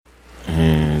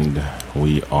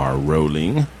We are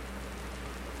rolling.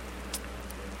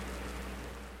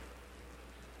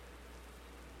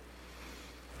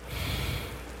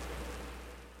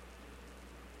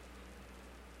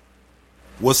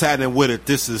 What's happening with it?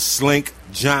 This is Slink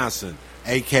Johnson,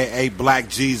 a.k.a. Black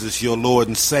Jesus, your Lord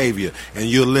and Savior, and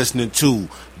you're listening to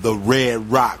the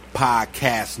Red Rock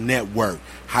Podcast Network.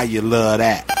 How you love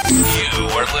that? You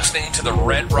are listening to the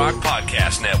Red Rock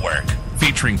Podcast Network,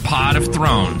 featuring Pod of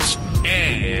Thrones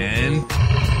and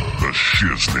the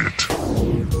Shiznit.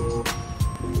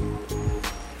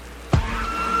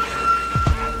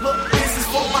 Look, this is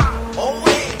for my old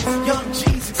heads, young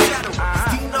G's, etc.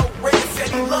 Dino Red said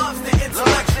he loves the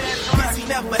intellect. Cause he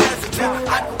never hesitates.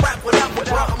 I can rap whatever,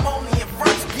 bro. I'm only in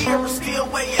first gear, still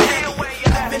way ahead.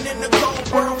 Living in the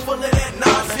cold world full of that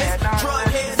nonsense. Drug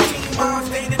heads, teen moms,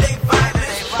 day-to-day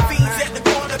violence. Fiends at the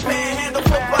corner, panhandle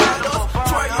for bottles.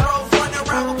 12-year-olds running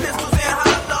around with pistols and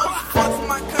hollows. Fuck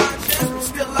my conscience, but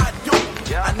still I do.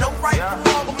 I know right from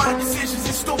wrong, but my decisions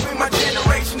is stupid. My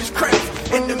generation is crazy,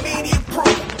 and the media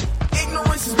proof.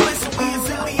 Ignorance is bliss, and we is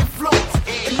illy influenced.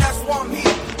 And that's why I'm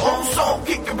here. Old soul,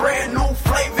 kick a brand new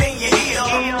flavor in your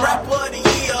ear. Rapper of the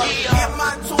year. Get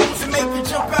my tools and make you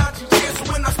jump out your chair. So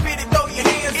when I spit it, throw your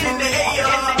hands in the air.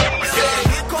 Yeah,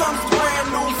 here comes the brand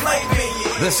new flavor in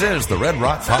your ear. This is the Red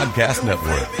Rock Podcast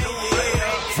Network.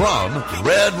 From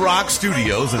Red Rock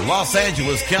Studios in Los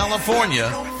Angeles, California,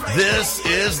 this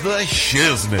is the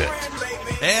Shiznit.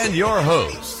 And your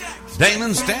hosts,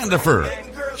 Damon Standifer,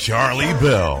 Charlie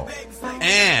Bell,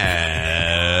 and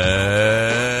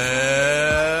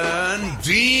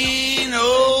Dino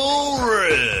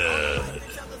Red.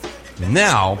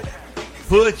 Now,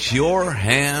 put your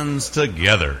hands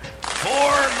together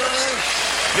for the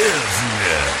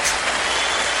Shiznit.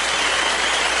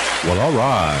 Well, all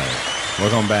right.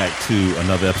 Welcome back to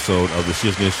another episode of the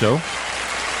Shiznit Show.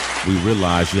 We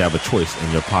realize you have a choice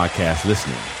in your podcast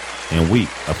listening, and we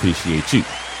appreciate you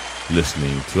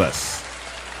listening to us.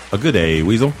 A good day,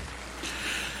 Weasel.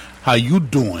 How you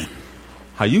doing?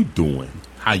 How you doing?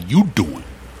 How you doing?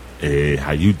 Hey,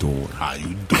 how you doing? How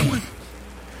you doing?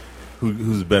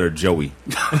 Who's better, Joey?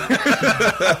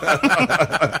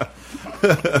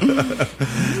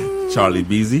 Charlie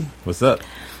Beasy, what's up?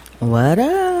 What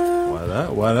up? What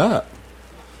up? What up?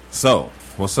 So,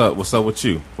 what's up? What's up with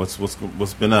you? What's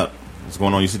been up? What's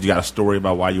going on? You said you got a story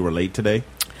about why you were late today?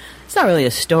 It's not really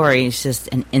a story. It's just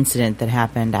an incident that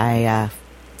happened. I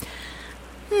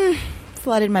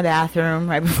flooded my bathroom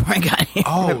right before I got here.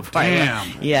 Oh,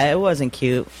 damn. Yeah, it wasn't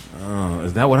cute.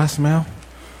 Is that what I smell?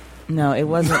 No, it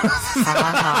wasn't. Ha,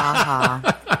 ha,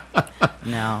 ha.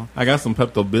 No. I got some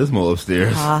Pepto-Bismol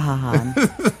upstairs. Ha, ha,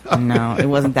 ha. No, it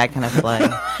wasn't that kind of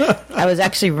flood. I was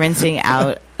actually rinsing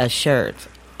out a shirt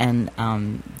and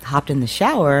hopped in the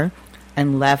shower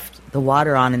and left the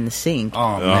water on in the sink.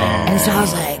 Oh, man. And so I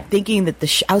was like thinking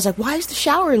that I was like, why is the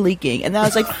shower leaking? And then I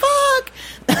was like, fuck.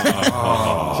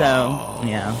 So,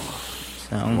 yeah.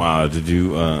 So, wow. Did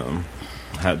you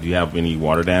do you have any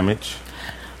water damage?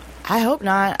 I hope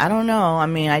not. I don't know. I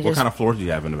mean, What kind of floor do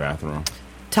you have in the bathroom?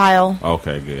 Tile.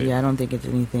 Okay, good. Yeah, I don't think it's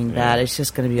anything bad. It's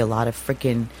just going to be a lot of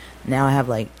freaking. Now I have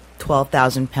like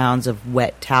 12,000 pounds of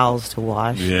wet towels to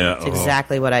wash. Yeah. It's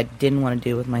exactly what I didn't want to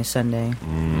do with my Sunday.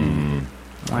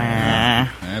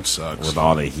 That sucks. With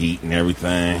all the heat and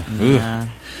everything. Yeah.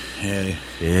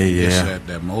 Yeah.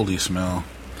 That moldy smell.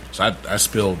 So I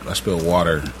spilled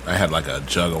water. I had like a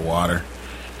jug of water,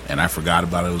 and I forgot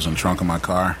about it. It was in the trunk of my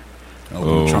car. I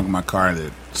opened the trunk of my car.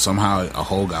 That somehow a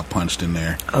hole got punched in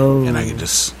there. Oh. And I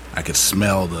could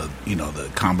smell the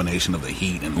combination of the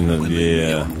heat and the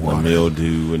water. The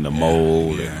mildew and the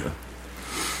mold. Yeah.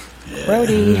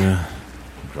 Brody.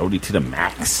 Brody to the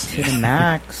max. To the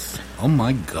max. Oh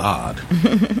my God.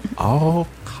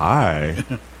 Okay.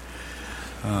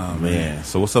 Oh man.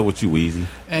 So what's up with you, Weezy?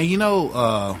 And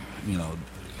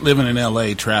living in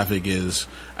LA, traffic is,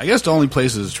 I guess the only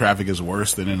places traffic is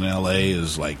worse than in LA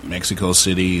is like Mexico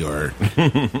City or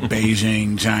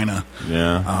Beijing, China.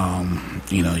 Yeah.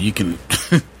 You can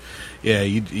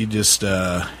you just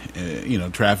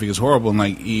traffic is horrible, and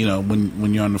like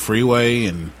when you're on the freeway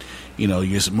and you're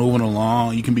just moving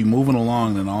along, you can be moving along,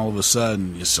 and then all of a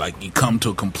sudden it's like you come to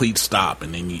a complete stop,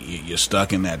 and then you're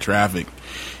stuck in that traffic.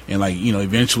 And like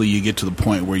eventually you get to the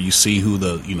point where you see who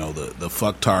the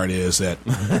fucktard is that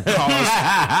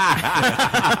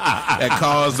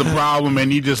caused the problem,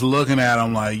 and you just looking at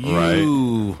them like,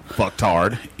 you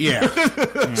fucktard. Yeah.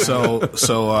 So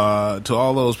to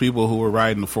all those people who were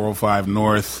riding the 405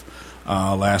 North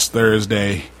last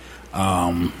Thursday,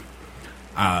 that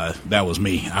was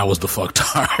me. I was the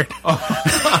fucktard.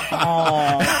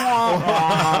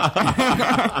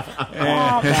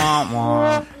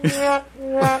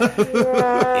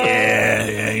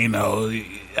 Yeah, you know,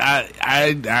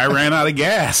 I ran out of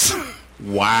gas.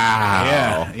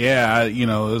 Wow. Yeah. You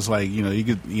know, it was like, you know, you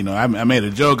could, you know, I made a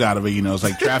joke out of it. You know, it's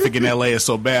like traffic in LA is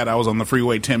so bad. I was on the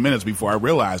freeway 10 minutes before I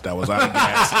realized I was out of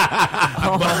gas.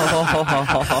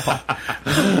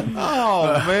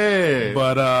 Oh man.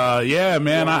 But yeah,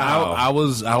 man, Wow. I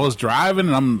was driving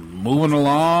and I'm moving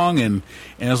along and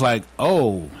it's like,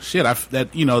 oh shit,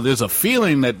 that you know, there's a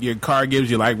feeling that your car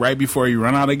gives you like right before you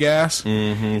run out of gas.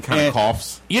 Mm-hmm. Kind of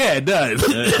coughs. Yeah, it does.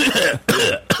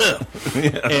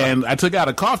 And I took out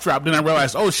a cough drop. Then I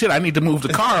realized, oh shit, I need to move the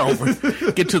car over.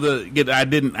 I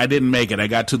didn't make it. I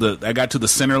got to the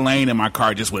center lane, and my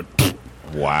car just went.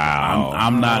 Wow.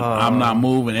 I'm not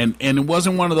moving. And it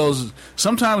wasn't one of those.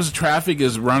 Sometimes the traffic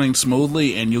is running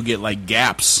smoothly, and you'll get like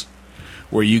gaps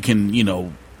where you can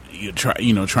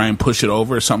try and push it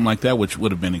over or something like that, which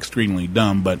would have been extremely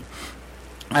dumb. But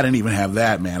I didn't even have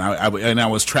that, man. I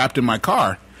was trapped in my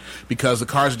car. Because the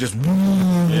cars are just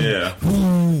Yeah.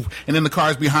 and then the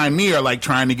cars behind me are like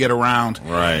trying to get around.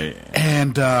 Right.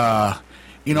 And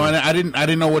you know, and I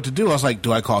didn't know what to do. I was like,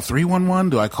 do I call 311?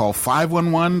 Do I call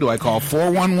 511? Do I call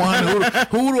 411?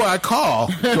 Who do I call?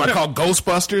 Do I call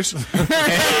Ghostbusters?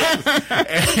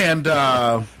 and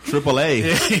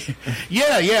AAA.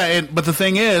 yeah. But the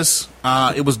thing is,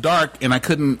 it was dark and I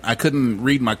couldn't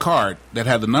read my card that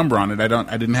had the number on it. I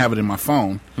didn't have it in my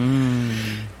phone.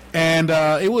 And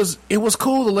it was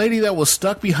cool. The lady that was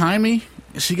stuck behind me,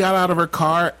 she got out of her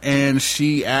car and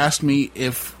she asked me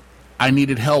if I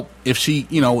needed help. If she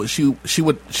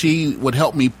would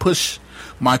help me push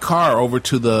my car over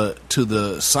to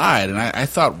the side. And I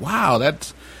thought, wow,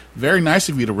 that's very nice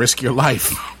of you to risk your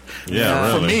life.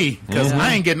 Yeah, for me, because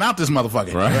I ain't getting out this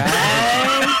motherfucker. Right.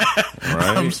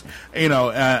 Right. You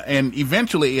know, and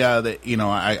eventually,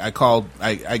 I called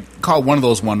one of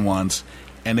those 11s.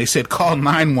 And they said call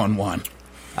 911.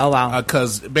 Oh wow!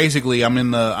 Because basically I'm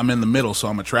in the middle, so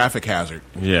I'm a traffic hazard.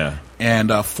 Yeah.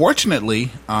 And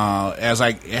fortunately, as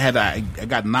I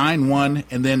got 911,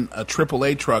 and then a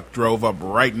AAA truck drove up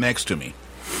right next to me,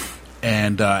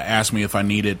 and asked me if I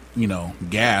needed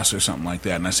gas or something like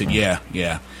that, and I said yeah.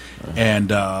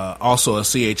 And also a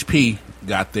CHP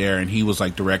got there, and he was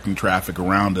like directing traffic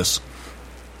around us,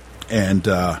 and.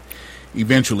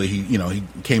 Eventually, he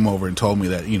came over and told me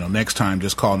that next time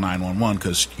just call 911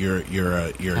 because you're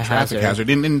a traffic hazard.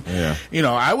 And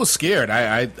I was scared.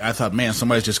 I thought, man,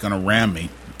 somebody's just going to ram me.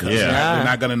 They're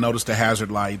not going to notice the hazard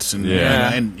lights. And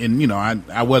I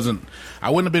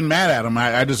wouldn't have been mad at him.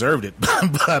 I deserved it.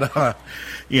 But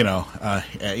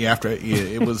after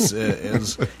it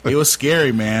was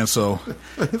scary, man. So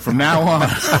from now on,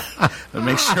 to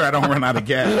make sure I don't run out of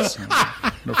gas.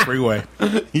 The freeway.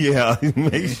 Yeah,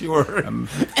 make sure.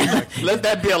 Let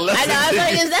that be a lesson. I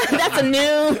know. That's a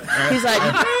new. He's like,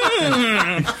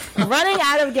 running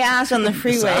out of gas on the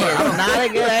freeway is not a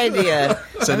good idea.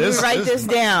 So write this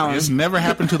down. This never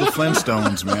happened to the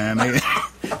Flintstones, man.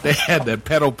 They had that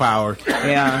pedal power.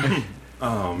 Yeah.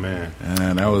 Oh man.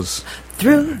 And that was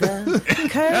through the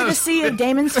courtesy of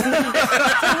Damon's feet.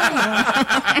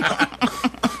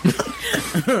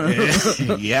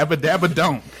 Yabba dabba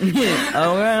don't.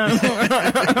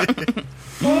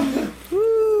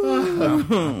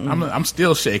 I'm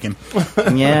still shaking.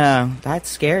 Yeah, that's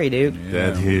scary, dude.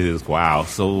 That is wow.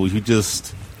 So you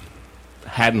just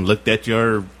hadn't looked at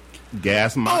your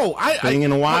gas thing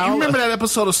in a while? You remember that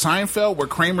episode of Seinfeld where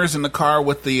Kramer's in the car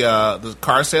with the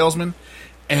car salesman,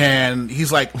 and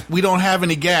he's like, "We don't have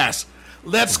any gas.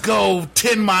 Let's go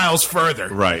 10 miles further."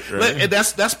 Right.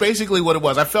 That's basically what it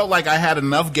was. I felt like I had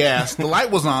enough gas. The light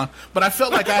was on, but I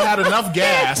felt like I had enough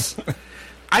gas.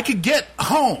 I could get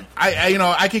home.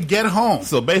 I could get home.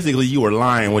 So basically, you were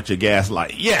lying with your gas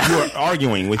light. Yeah, you were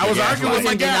arguing with. I your was gas arguing light.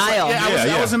 with my gas denial. light.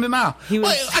 I was in denial. He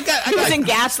was in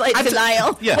gaslight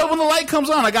denial. Yeah. But when the light comes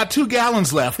on, I got 2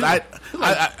 gallons left. I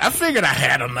figured I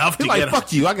had enough to get.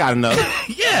 Fuck you! I got enough.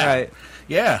 Yeah. Right.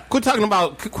 Yeah. Quit coming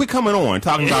on,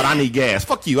 talking about I need gas.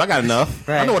 Fuck you, I got enough.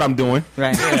 Right. I know what I'm doing.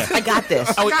 Right. Yeah. I got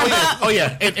this. Oh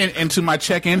yeah. And to my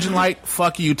check engine light,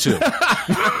 fuck you too.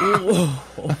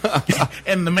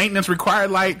 And the maintenance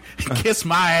required light, kiss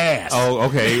my ass. Oh,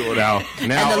 okay. Well, now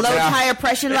and the low tire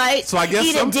pressure light, so I guess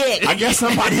eat a dick. I guess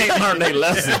somebody ain't learned their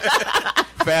lesson.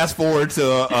 Fast forward to...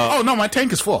 oh, no, my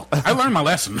tank is full. I learned my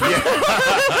lesson.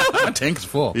 My tank is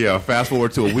full. Yeah, fast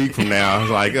forward to a week from now. It's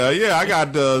like, I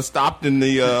got stopped in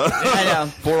the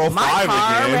 405 my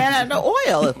car again. ran out of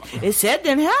oil. It said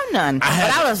didn't have none. But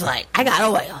I was like, I got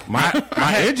oil.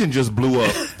 My engine just blew up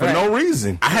for no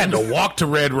reason. I had to walk to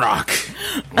Red Rock.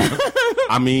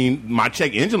 I mean, my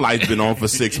check engine light's been on for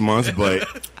 6 months, but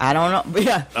I don't know.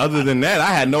 Yeah. other than that, I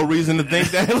had no reason to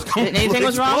think that it was going to Anything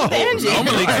was wrong with the engine.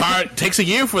 Normally, car takes a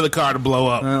year for the car to blow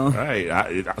up. Right.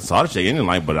 I saw the check engine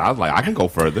light, but I was like, I can go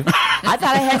further. I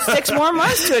thought I had 6 more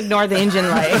months to ignore the engine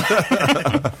light.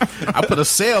 I put a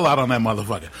sail out on that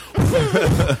motherfucker.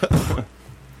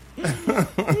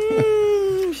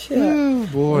 Shit. Oh,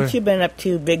 boy. What you been up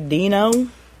to, Big Dino?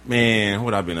 Man,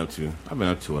 what I've been up to? I've been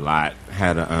up to a lot.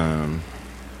 Had a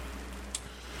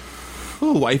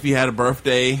wifey had a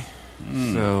birthday.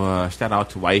 So shout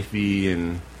out to wifey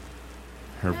and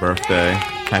her birthday.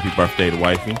 Happy birthday to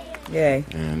wifey. Yay.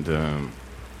 And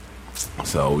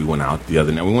so we went out the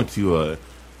other night. We went to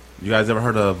you guys ever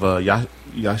heard of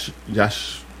Yashir?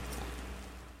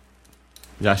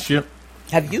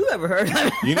 Have you ever heard of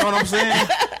it? You know what I'm saying?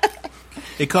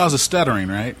 It causes stuttering,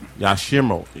 right?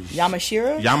 Yamashiro.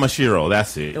 Yamashiro?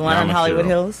 That's it. The one on Hollywood Yamashiro.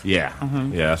 Hills? Yeah.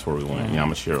 Yeah, that's where we went.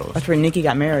 Yamashiro. That's where Nikki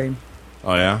got married.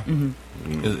 Oh, yeah?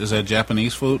 Is that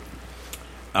Japanese food?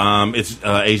 It's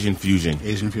Asian fusion.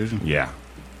 Asian fusion? Yeah.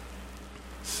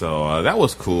 So that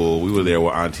was cool. We were there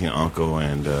with auntie and uncle,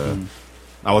 and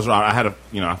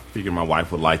I figured my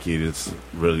wife would like it. It's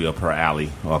really up her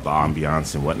alley, of the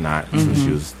ambiance and whatnot. So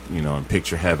she was, in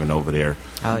picture heaven over there.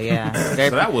 Oh, yeah. Very,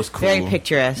 So that was cool. Very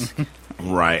picturesque.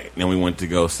 Right. Then we went to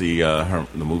go see the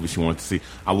movie she wanted to see.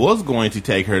 I was going to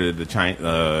take her to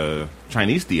the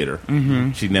Chinese theater.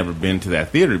 She'd never been to that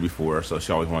theater before, so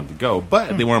she always wanted to go.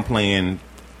 But they weren't playing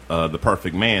The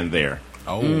Perfect Man there.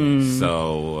 Oh.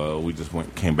 So we just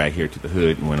came back here to the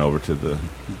hood and went over to the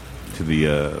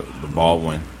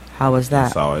Baldwin. How was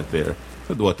that? Saw it there.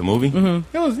 What, the movie? It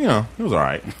was, it was all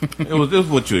right. it was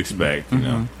what you expect,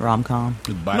 Rom-com.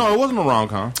 No, it wasn't a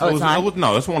rom-com. Oh, it's not?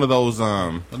 No, it's one of those.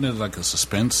 Wasn't it like a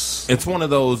suspense? It's one of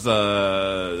those.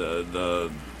 What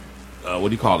do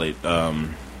you call it?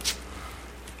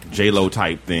 J-Lo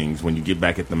type things when you get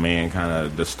back at the man, kind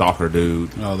of the stalker dude.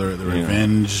 Oh, the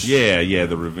revenge. Yeah,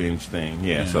 the revenge thing.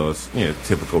 Yeah, so it's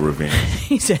typical revenge.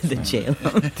 He said the jail.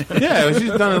 Yeah,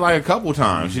 she's done it like a couple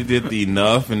times. She did the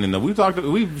Enough, and then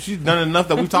she's done enough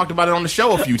that we've talked about it on the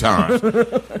show a few times.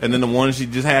 And then the one she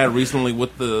just had recently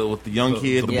with the young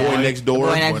kid, the boy next door.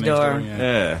 The boy next door.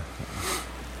 Yeah.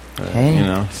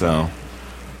 Hey.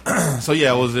 So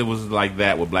yeah, it was like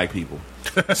that with black people.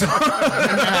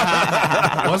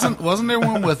 Wasn't there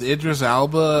one with Idris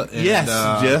Elba? And,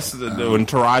 yes, and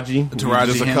Taraji.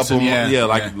 Just a couple,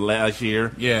 last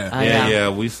year. Yeah.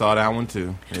 We saw that one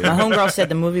too. Yeah. My homegirl said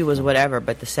the movie was whatever,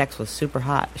 but the sex was super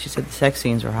hot. She said the sex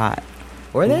scenes were hot.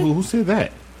 Were they? Who said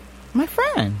that? My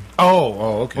friend.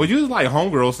 Oh, okay. Well, you was like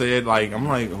homegirl said, like, I'm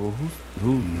like, who?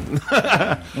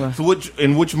 So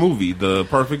which movie? The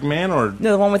Perfect Man or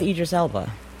No, the one with Idris Elba.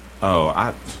 Oh,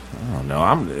 I don't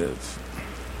know.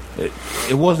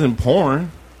 It wasn't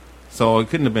porn, so it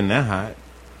couldn't have been that hot.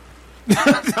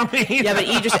 I mean, Yeah, but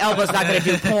Idris Elba's not going to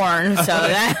do porn, so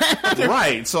that.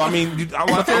 right. So I mean,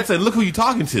 I'm saying, look who you're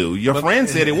talking to. Your friend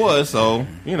said it was, so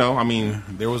I mean,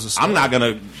 there was a story. I'm not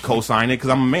gonna co-sign it because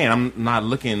I'm a man. I'm not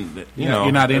looking.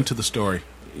 You're not into the story.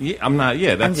 Yeah, I'm not.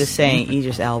 Yeah, I'm just saying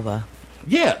Idris Elba.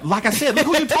 Yeah, like I said, look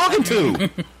who you're talking to.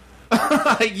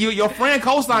 Your friend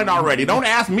co-signed already. Don't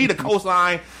ask me to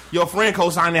co-sign. Your friend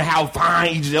co-signed how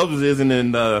fine Idris Elba is, and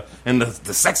then the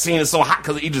sex scene is so hot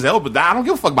because of Idris Elba. I don't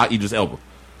give a fuck about Idris Elba.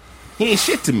 He ain't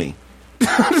shit to me.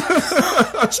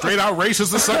 Straight out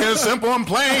racist, the sucker is simple and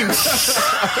plain.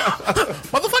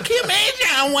 Motherfucker, he made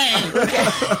John Wayne.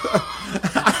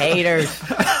 Haters.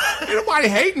 Ain't nobody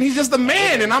hating. He's just a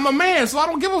man, and I'm a man, so I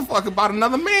don't give a fuck about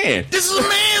another man. This is a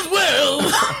man's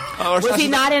world. Was he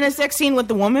not in a sex scene with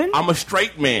the woman? I'm a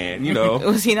straight man,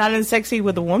 Was he not in a sex scene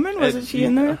with the woman? Wasn't she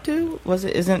in there too?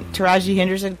 Isn't Taraji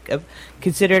Henderson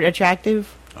considered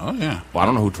attractive? Oh, yeah. Well, I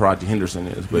don't know who Taraji Henderson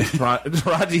is, but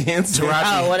Taraji Henson.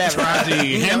 Oh, whatever.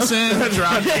 Taraji Henson,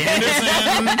 Taraji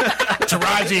Henderson,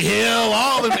 Taraji Hill.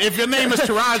 If your name is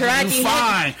Taraji, you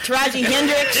fine. Taraji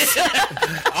Hendricks.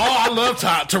 Oh, I love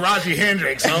Taraji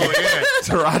Hendricks. Oh, yeah.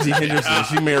 Taraji Henderson.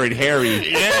 She married Harry.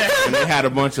 Yeah. And they had a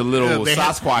bunch of little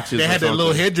Sasquatches. They had their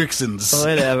little Hendricksons.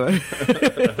 Whatever.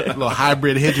 Little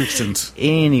hybrid Hendricksons.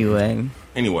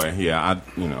 Anyway, yeah,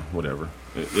 whatever.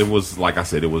 It was, like I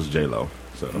said, it was J-Lo.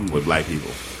 So, with black people.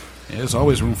 Yeah, there's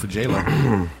always room for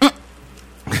J-Lo.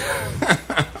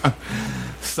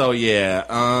 So, yeah.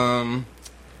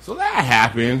 So that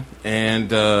happened. And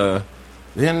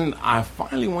then I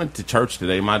finally went to church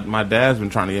today. My dad's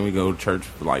been trying to get me to go to church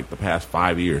for like the past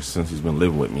 5 years since he's been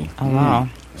living with me. oh wow.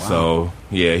 So,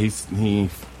 yeah, he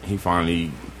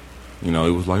finally, he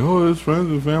was like, oh, it's friends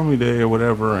and family day or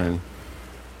whatever. And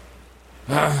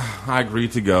I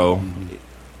agreed to go.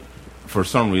 for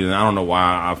some reason, I don't know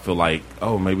why I feel like,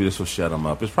 oh, maybe this will shut them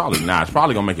up. It's probably not. It's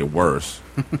probably gonna make it worse.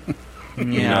 You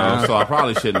know, so I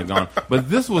probably shouldn't have gone. But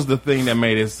this was the thing that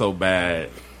made it so bad.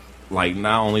 Like,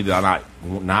 not only did I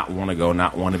not want to go,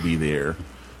 not want to be there,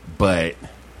 but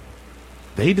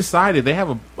they decided they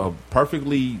have a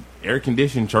perfectly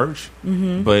air-conditioned church,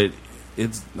 but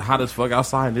it's hot as fuck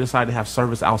outside, and they decided to have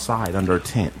service outside under a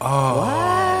tent.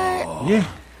 What?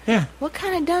 Yeah. What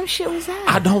kind of dumb shit was that?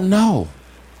 I don't know.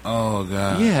 Oh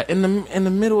God. Yeah, in the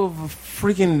middle of a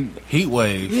freaking heat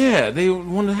wave. Yeah, they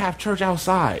wanted to have church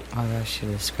outside. Oh, that shit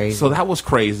is crazy. So that was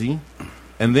crazy.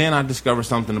 And then I discovered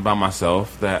something about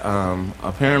myself that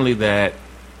apparently that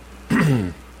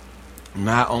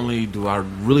not only do I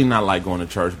really not like going to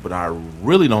church, but I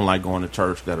really don't like going to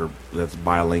church that's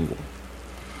bilingual.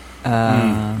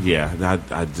 Yeah,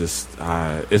 I just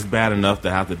it's bad enough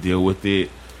to have to deal with it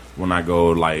when I go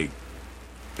like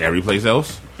every place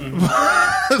else,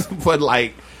 but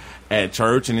like at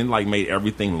church, and it like made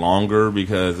everything longer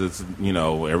because it's, you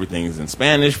know, everything's in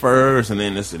Spanish first, and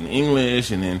then it's in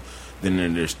English, and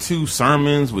then there's 2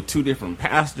 sermons with 2 different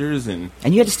pastors, and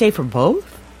you had to stay for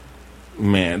both?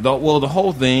 Man, the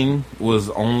whole thing was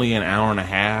only an hour and a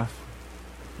half,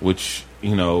 which,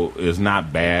 you know, is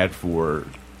not bad for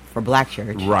black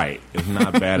church. Right. It's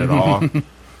not bad at all.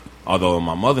 Although in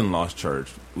my mother-in-law's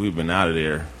church, we've been out of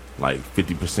there like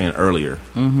 50% earlier.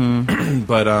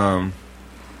 But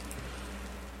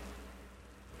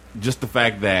just the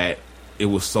fact that it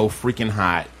was so freaking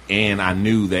hot, and I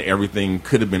knew that everything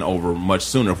could have been over much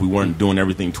sooner if we weren't doing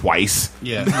everything twice.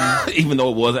 Yeah. Even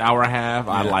though it was an hour and a half,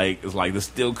 it's like this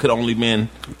still could only been...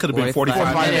 Could have been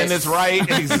 45 minutes, right?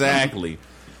 Exactly.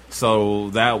 So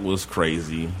that was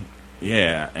crazy.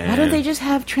 Yeah. And why don't they just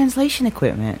have translation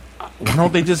equipment? Why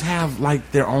don't they just have,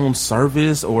 like, their own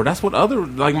service? Or that's what other...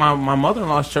 Like, my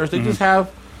mother-in-law's church, they just have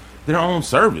their own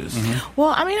service. Well,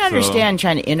 I mean, I understand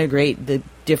trying to integrate the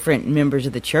different members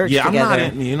of the church together.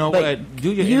 I'm not... You know what?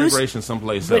 Do your integration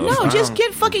someplace else. But no, just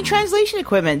get fucking translation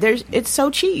equipment. It's so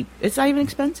cheap. It's not even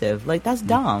expensive. Like, that's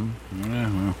dumb.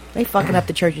 Yeah. They fucking up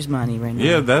the church's money right now.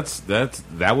 Yeah,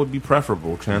 that would be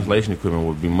preferable. Translation equipment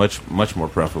would be much more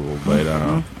preferable. But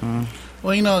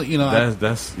well, you know,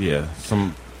 that's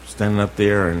some standing up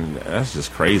there, and that's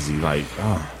just crazy. Like,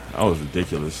 that was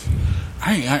ridiculous.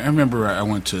 I remember I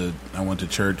went to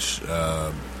church.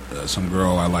 Some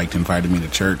girl I liked invited me to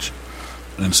church,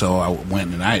 and so I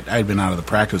went, and I'd been out of the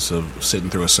practice of sitting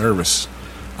through a service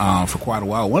for quite a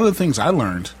while. One of the things I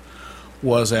learned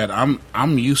was that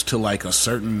I'm used to like a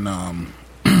certain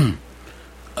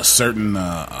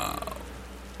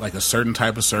like a certain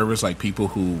type of service, like people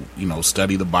who, you know,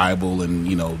 study the Bible and,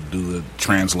 you know, do the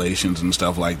translations and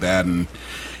stuff like that, and,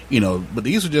 you know, but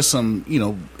these are just some, you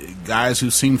know, guys who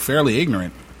seem fairly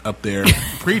ignorant up there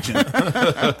preaching. I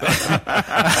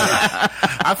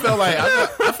felt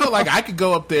like I could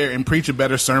go up there and preach a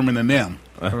better sermon than them.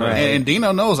 Right. And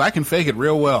Dino knows I can fake it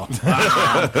real well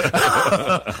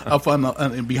up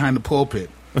on behind the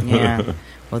pulpit. Yeah.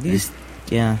 Well, these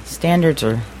standards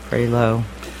are pretty low.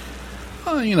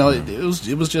 You know, it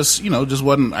was just, you know, just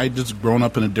wasn't. I just grown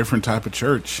up in a different type of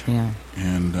church. Yeah.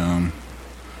 And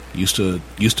used to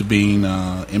being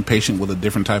impatient with a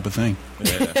different type of thing.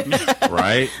 Yeah.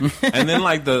 Right. And then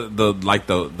like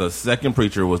the second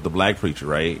preacher was the black preacher,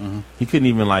 right? He couldn't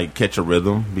even like catch a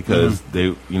rhythm because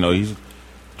they, you know, he's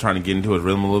trying to get into his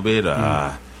rhythm a little bit.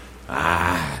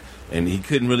 And he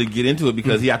couldn't really get into it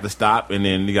because he had to stop, and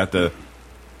then he got the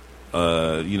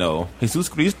you know, Jesus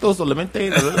Cristo solamente,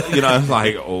 you know, it's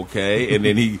like, okay, and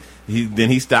then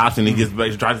he stops and he gets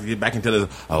back, tries to get back into the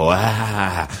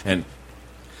and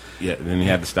then he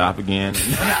had to stop again.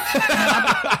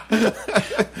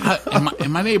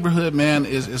 In my neighborhood, man,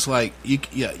 it's like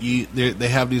they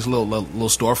have these little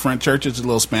storefront churches,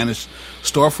 little Spanish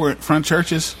storefront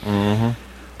churches.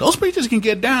 Those preachers can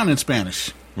get down in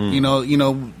Spanish. You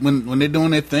know when they're doing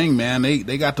their thing, man,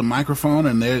 they got the microphone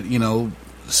and they're, you know,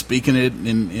 speaking it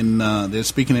in they're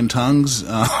speaking in tongues,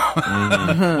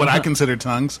 what I consider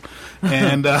tongues,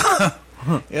 and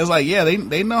it's like, yeah,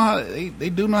 they know how they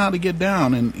do know how to get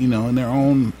down, and, you know, in their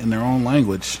own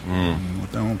language,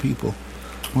 with their own people.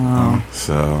 Wow.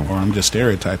 Or I'm just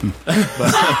stereotyping.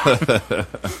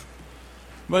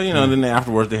 But you know, then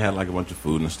afterwards they had like a bunch of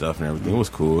food and stuff and everything. It was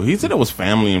cool. He said it was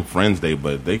Family and Friends Day,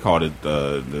 but they called it.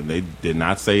 They did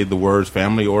not say the words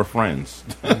family or friends.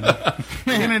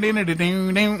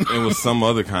 It was some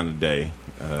other kind of day,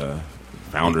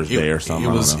 Founders Day or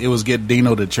something. It was Get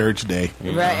Dino to Church Day.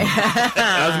 Right.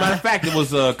 As a matter of fact, it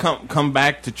was come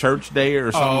back to church day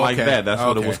or something like that. That's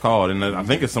what it was called, and I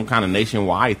think it's some kind of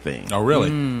nationwide thing. Oh,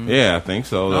 really? Yeah, I think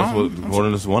so. That's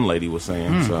what this one lady was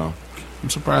saying. So. I'm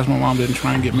surprised my mom didn't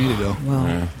try and get me to go.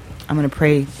 Well, I'm going to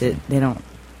pray that they don't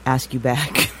ask you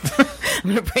back.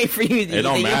 I'm going to pray for you. It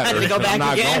don't matter. To go back I'm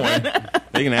not again. going.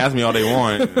 They can ask me all they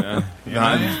want.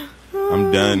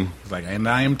 I'm done. It's like, and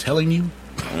I am telling you.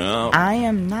 Well, I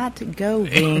am not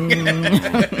going.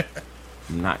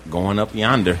 I'm not going up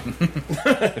yonder.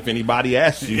 If anybody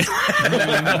asks you.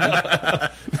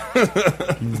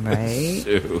 Right.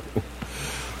 Shoot.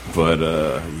 But,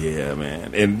 yeah,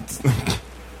 man.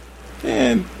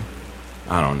 And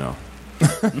I don't know.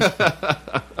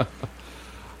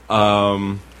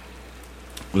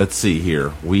 Let's see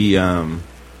here. We have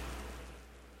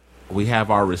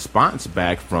our response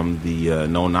back from the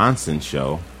No Nonsense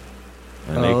show.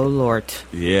 And Lord.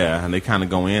 Yeah, and they kind of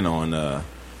go in on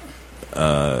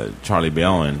Charlie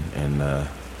Bell and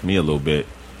me a little bit.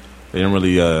 They didn't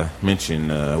really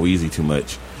mention Wheezy too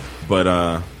much, but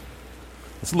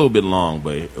it's a little bit long.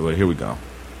 But here we go.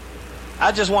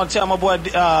 I just want to tell my boy,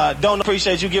 don't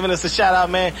appreciate you giving us a shout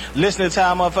out, man. Listening to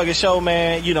our motherfucking show,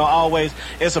 man. You know, always,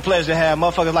 it's a pleasure to have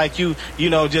motherfuckers like you, you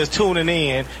know, just tuning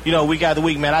in. You know, week after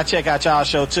week, man. I check out y'all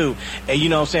show too. And you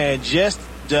know what I'm saying? Just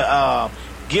to,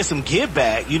 get some give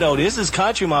back. You know, this is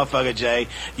country motherfucker, Jay.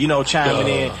 You know, chiming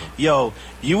in. Yo,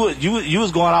 you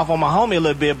was going off on my homie a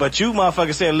little bit, but you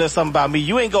motherfucker said a little something about me.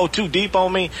 You ain't go too deep on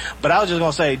me, but I was just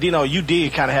gonna say, Dino, you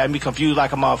did kind of have me confused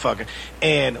like a motherfucker.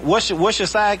 And what's your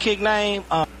sidekick name?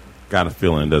 Got a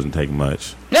feeling it doesn't take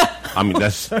much. I mean,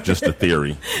 that's just a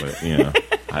theory, but you know,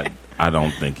 I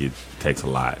don't think it takes a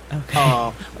lot. Okay.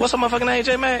 What's her motherfucking name,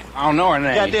 J Mac? I don't know her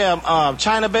name. Goddamn,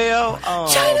 China Bell.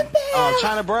 China Bell.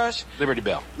 China Brush. Liberty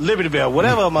Bell. Liberty Bell,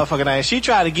 whatever her motherfucking name. She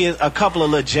tried to get a couple of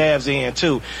little jabs in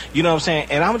too. You know what I'm saying?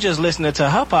 And I'm just listening to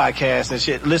her podcast and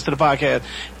shit. Listen to the podcast,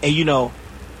 and you know,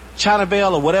 China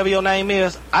Bell or whatever your name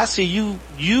is. I see you.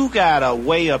 You got a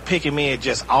way of picking men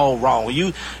just all wrong.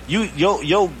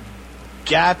 Your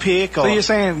guy pick. Or, So you're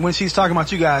saying when she's talking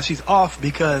about you guys, she's off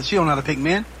because she don't know how to pick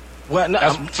men? well, no,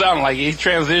 That's sounding like he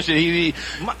transitioned.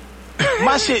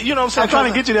 my shit. You know what I'm saying? I'm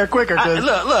trying to get you there quicker. Cause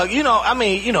Look. You know, I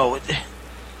mean, you know.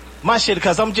 My shit,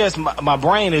 because I'm just, my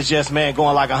brain is just, man,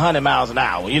 going like 100 miles an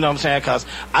hour. You know what I'm saying? Because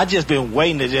I just been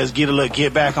waiting to just get a little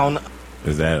get back on.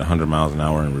 Is that 100 miles an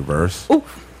hour in reverse? Ooh.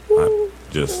 I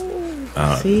just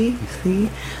See?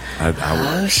 I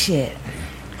Oh, shit.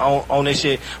 on this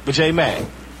shit. But J Mac,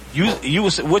 you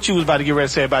was what you was about to get ready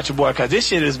to say about your boy, because this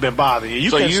shit has been bothering you.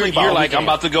 So couldn't sleep all you're like, weekend. I'm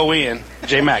about to go in.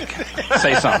 J Mac,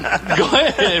 say something. Go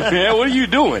ahead, man. What are you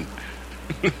doing?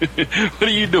 What are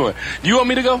you doing? Do you want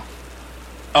me to go?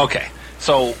 Okay.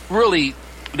 So really,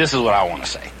 this is what I want to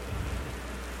say.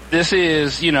 This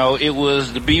is, you know, it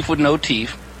was the beef with no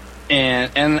teeth,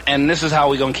 and this is how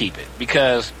we're gonna keep it,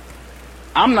 because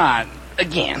I'm not,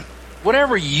 again,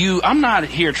 I'm not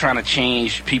here trying to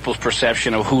change people's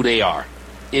perception of who they are.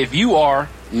 If you are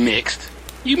mixed,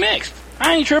 you mixed.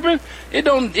 I ain't tripping. It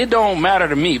don't matter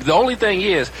to me. The only thing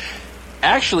is,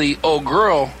 actually, old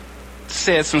girl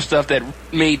said some stuff that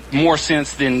made more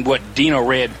sense than what Dino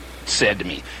Red said to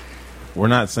me. we're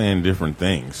not saying different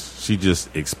things. She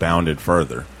just expounded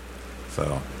further.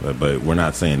 So, but we're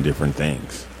not saying different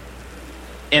things.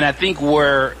 And I think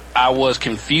where I was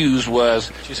confused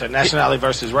was... She said nationality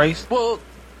versus race? Well,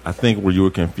 I think where you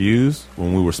were confused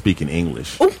when we were speaking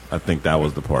English. I think that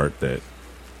was the part that...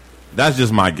 That's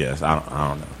just my guess. I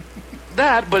don't know.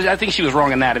 That, but I think she was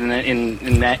wrong in that,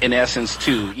 in essence,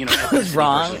 too. You know, ethnicity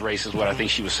wrong. versus race is what I think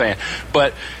she was saying.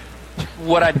 But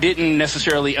what I didn't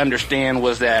necessarily understand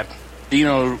was that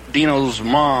Dino's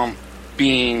mom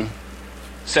being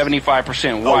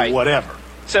 75% white... Oh, whatever.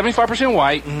 75%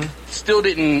 white, still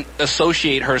didn't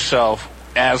associate herself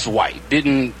as white.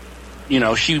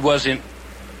 She wasn't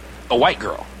a white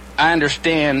girl. I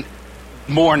understand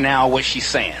more now what she's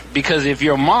saying. Because if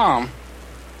your mom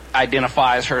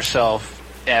identifies herself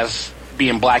as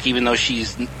being black, even though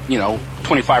she's,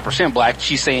 25% black,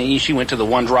 she's saying she went to the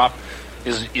one drop,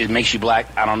 it makes you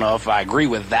black. I don't know if I agree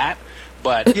with that,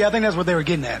 but... Yeah, I think that's what they were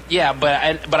getting at. Yeah,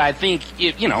 but I think,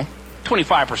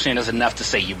 25% is enough to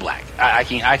say you black. I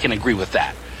can agree with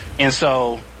that. And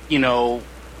so, and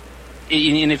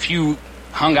if you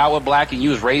hung out with black and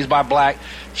you was raised by black,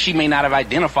 she may not have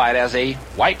identified as a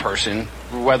white person,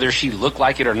 whether she looked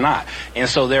like it or not. And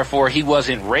so therefore he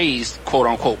wasn't raised, quote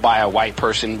unquote, by a white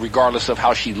person, regardless of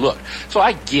how she looked. So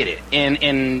I get it.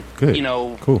 And Good.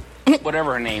 Cool.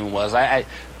 Whatever her name was,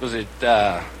 was it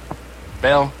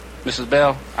Bell? Mrs.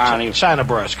 Bell? I don't even... China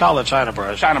Brush. Call her China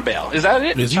Brush. China Bell. Is that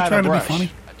it? Is he China trying brush. to be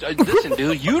funny? Listen,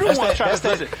 dude, you don't want to try to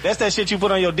listen. That's that shit you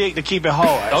put on your dick to keep it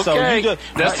hard. Okay. So you do,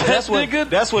 That's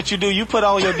that's what you do. You put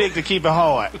on your dick to keep it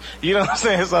hard. You know what I'm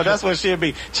saying? So that's what she'll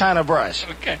be. China Brush.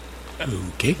 Okay.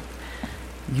 Okay.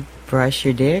 brush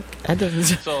your dick? That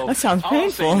doesn't. So that sounds all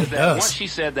I'm saying painful. is that once she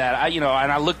said that,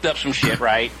 and I looked up some shit,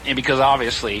 right? And because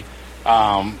obviously,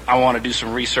 I want to do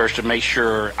some research to make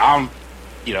sure I'm,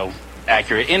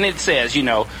 accurate. And it says,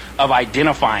 of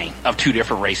identifying of two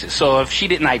different races. So if she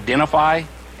didn't identify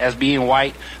as being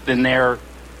white, then therein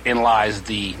lies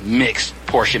the mixed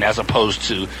portion as opposed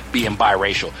to being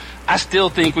biracial. I still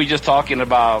think we're just talking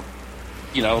about,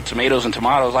 tomatoes and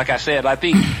tomatoes. Like I said, I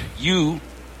think you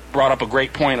brought up a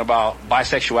great point about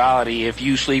bisexuality. If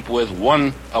you sleep with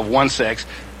one of one sex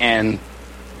and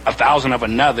 1,000 of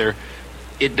another,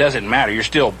 it doesn't matter. You're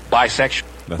still bisexual.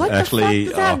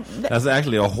 That's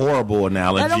actually a horrible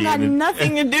analogy. That don't got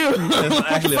nothing to do. It's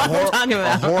actually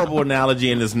a horrible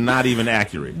analogy, and it's not even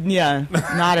accurate. Yeah,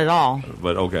 not at all.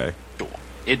 But okay.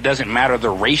 It doesn't matter the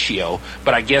ratio,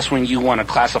 but I guess when you want to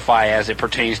classify as it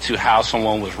pertains to how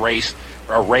someone was raised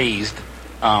by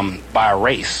a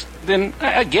race, then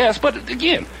I guess. But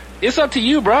again, it's up to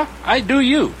you, bro. I do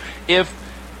you. If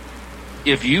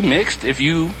you mixed,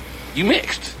 you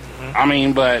mixed. Mm-hmm. I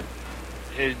mean, but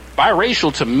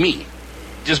biracial to me,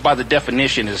 just by the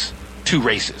definition, is two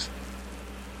races.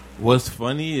 What's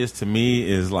funny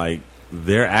is like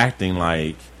they're acting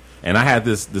like, and I had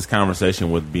this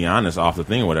conversation with Be Honest off the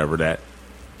thing or whatever, that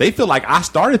they feel like I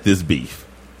started this beef.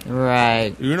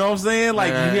 Right. You know what I'm saying?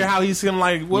 Like, you hear how he's saying,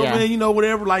 like, well, man,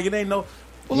 whatever, like, it ain't no...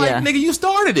 Well, like, nigga, you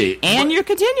started it. And you're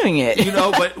continuing it.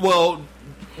 But,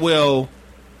 well,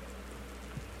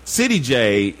 City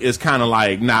J is kind of,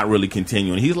 like, not really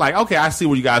continuing. He's like, okay, I see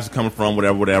where you guys are coming from,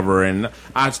 whatever, and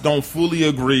I just don't fully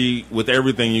agree with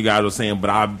everything you guys are saying, but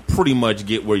I pretty much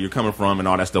get where you're coming from and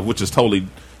all that stuff, which is totally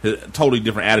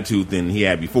different attitude than he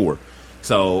had before.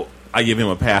 So I give him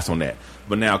a pass on that.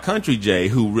 But now Country J,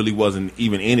 who really wasn't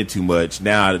even in it too much,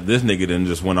 now this nigga then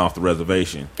just went off the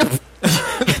reservation.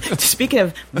 Speaking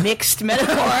of mixed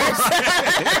metaphors.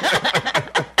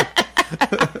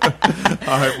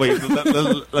 All right, wait.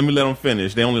 Let me let them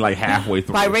finish. They only like halfway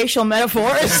through. Biracial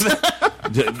metaphors.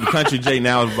 Country J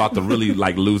now is about to really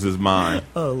like lose his mind.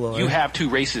 Oh Lord! You have two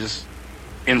races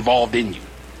involved in you.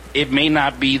 It may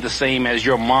not be the same as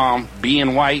your mom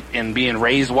being white and being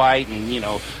raised white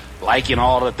and liking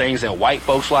all the things that white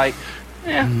folks like.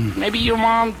 Maybe your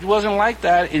mom wasn't like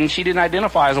that and she didn't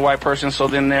identify as a white person. So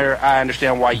then I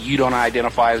understand why you don't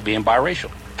identify as being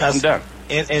biracial. I'm done.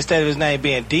 Instead of his name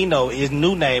being Dino, his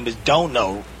new name is Don't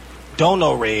Know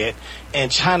Red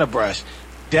and China Brush.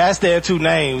 That's their two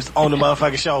names on the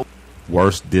motherfucking show.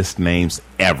 Worst diss names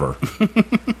ever.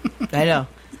 I know.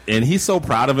 And he's so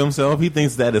proud of himself. He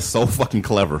thinks that is so fucking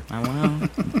clever. I know.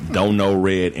 Don't Know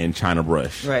Red and China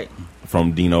Brush. Right.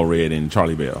 From Dino Red and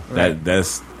Charlie Bell. Right.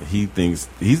 He thinks,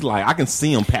 he's like, I can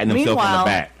see him patting himself on the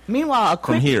back. Meanwhile,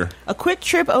 a quick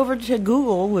trip over to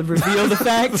Google would reveal the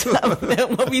fact that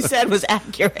what we said was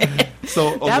accurate.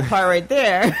 So that part right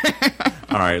there.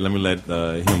 All right, let me let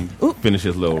him finish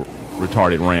his little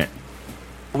retarded rant.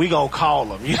 We gonna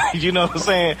call him. You know what I'm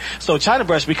saying? So China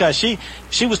Brush, because she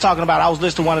was talking about, I was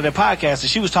listening to one of their podcasts, and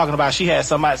she was talking about she had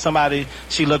somebody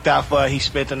she looked out for. He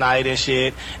spent the night and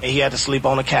shit, and he had to sleep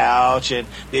on the couch, and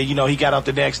then, he got up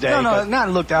the next day. No, not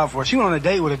looked out for. She went on a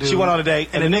date with a dude. She went on a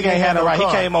date, and the nigga ain't had no ride. He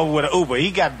came over with an Uber.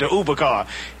 He got the Uber car.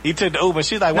 He took the Uber. And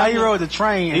she's like, why you rode the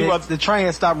train? The train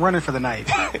had stopped running for the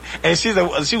night. And she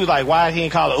was like, why he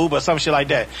ain't call an Uber or some shit like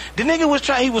that? The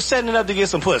nigga he was setting it up to get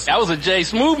some pussy. That was a Jay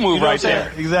Smooth move right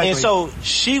there. Exactly. And so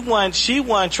she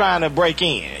wasn't trying to break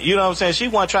in. You know what I'm saying? She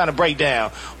wasn't trying to break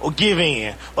down or give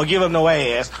in or give him no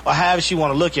ass or however she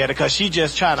want to look at it, because she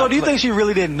just trying to. So do you think she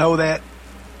really didn't know that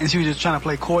and she was just trying to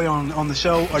play coy on the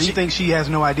show, or do you think she has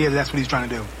no idea that's what he's trying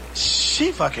to do?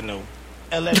 She fucking knew.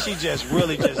 Unless she just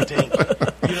really just dinky.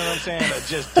 You know what I'm saying? Or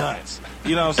just dunce.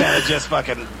 You know what I'm saying? Or just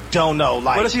fucking don't know,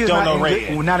 like, what if she's don't know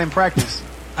red. Not in practice?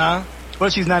 Huh? What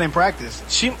if she's not in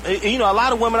practice? A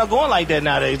lot of women are going like that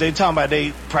nowadays. They talking about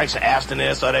they practicing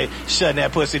abstinence or they shutting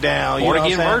that pussy down. Or to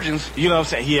get virgins. You know what I'm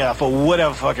saying? Yeah, for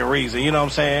whatever fucking reason. You know what I'm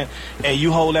saying? And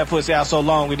you hold that pussy out so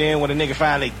long, and then when the nigga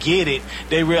finally get it,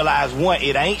 they realize, one,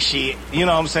 it ain't shit. You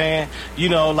know what I'm saying?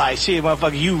 Like, shit,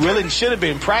 motherfucker, you really should have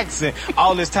been practicing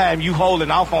all this time you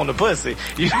holding off on the pussy.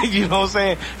 You know what I'm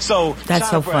saying? So that's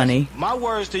so funny. My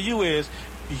words to you is,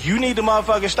 you need the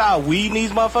motherfucking style. Weed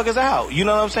needs motherfuckers out. You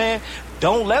know what I'm saying?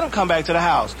 Don't let them come back to the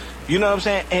house. You know what I'm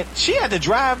saying? And she had to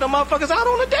drive the motherfuckers out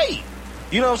on a date.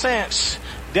 You know what I'm saying?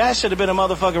 That should have been a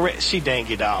motherfucking... She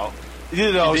dingy, dog.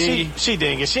 She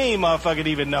dingy. She ain't motherfucking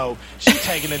even know. She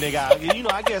taking the nigga out.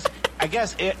 I I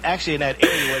guess actually in that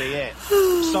area where they at,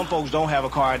 some folks don't have a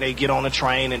car. They get on a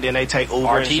train and then they take Uber.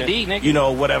 RTD, nigga. You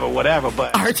know, whatever.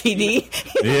 But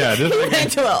RTD. Yeah, He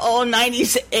went to an old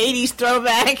 90s, 80s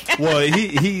throwback. Well,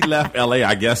 he left L.A.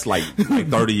 I guess like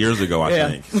 30 years ago. I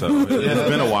think so. It's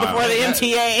been a while. Before the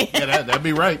MTA. Yeah, that'd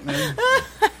be right, man.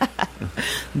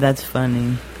 That's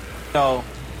funny. No,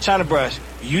 China Brush,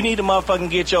 you need to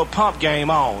motherfucking get your pump game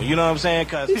on. You know what I'm saying?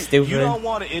 Because you don't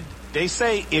want it. They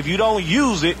say if you don't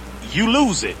use it, you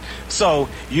lose it. So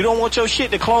you don't want your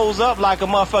shit to close up like a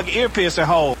motherfucking ear piercing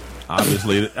hole.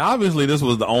 Obviously, this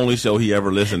was the only show he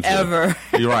ever listened to. Ever.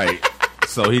 You're right.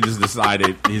 So he just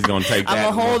decided he's going to take that.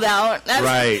 I'm going to hold out.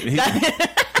 Right.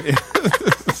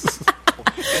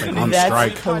 On That's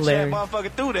strike. Punch that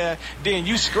motherfucker through there, then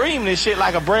you scream this shit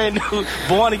like a brand new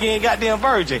born again goddamn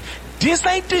virgin. This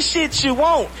ain't the shit you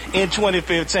want in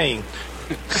 2015.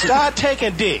 Start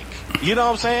taking dick. You know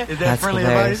what I'm saying? Is that friendly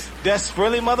advice? That's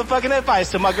friendly motherfucking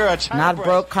advice to my girl. China Not Brush.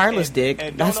 broke Carla's dick.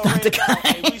 And That's don't know not the Red Dog. guy.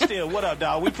 Hey, we still, what up,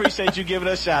 dog? We appreciate you giving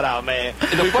us a shout out, man.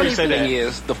 The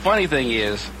funny thing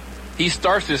is, he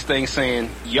starts this thing saying,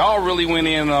 y'all really went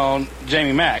in on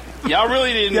Jamie Mack. Y'all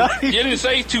really didn't. You didn't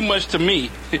say too much to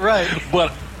me. Right.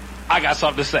 But I got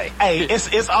something to say. Hey,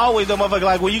 it's always the motherfucker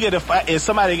like when you get a fight, if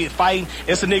somebody get fighting,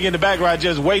 it's a nigga in the background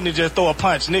just waiting to just throw a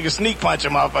punch. Nigga sneak punch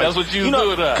him, motherfucker. That's what you know, do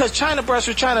with us. Because China Brush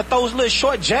was trying to throw his little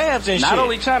short jabs and shit. Not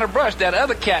only China Brush, that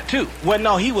other cat too. Well,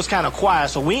 no, he was kind of quiet,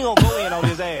 so we ain't gonna go in on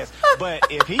his ass. But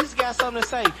if he's got something to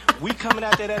say, we coming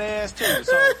after that ass too.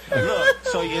 So look,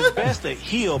 so it's best to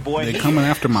heal, boy. They coming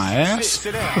after my ass?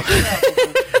 Sit down.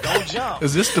 Don't jump.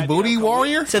 Is this the booty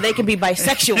warrior? So they can be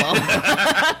bisexual.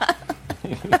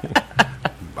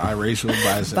 Biracial,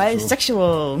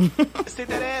 bisexual. Bisexual. Sit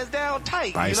that ass down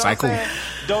tight. Bicycle. You know what I'm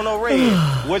saying? Don't know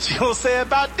Red. What you gonna say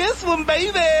about this one,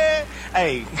 baby?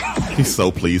 Hey. He's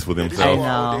so pleased with I himself.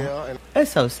 know.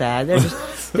 It's so sad.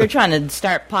 They're trying to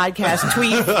start podcast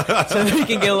tweets so they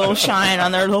can get a little shine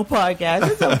on their little podcast.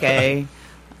 It's okay.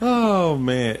 Oh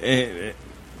man, and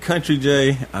Country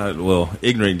J,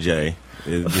 Ignorant J,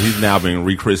 he's now been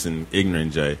rechristened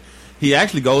Ignorant J. He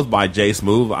actually goes by J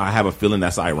Smooth. I have a feeling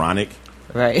that's ironic.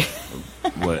 Right.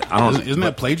 But I don't. Isn't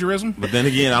that plagiarism? But then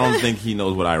again, I don't think he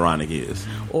knows what ironic is.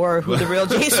 Or who the real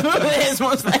J Smooth is,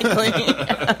 most likely.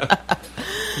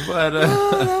 But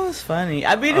that was funny.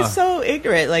 I mean, it's so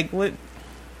ignorant. Like, what?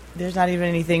 There's not even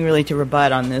anything really to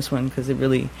rebut on this one because it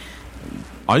really.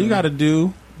 All you got to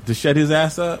do to shut his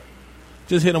ass up,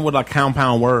 just hit him with a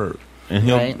compound word. And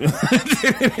he'll Right.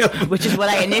 Which is what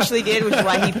I initially did, which is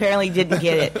why he apparently didn't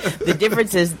get it. The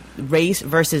difference is race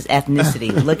versus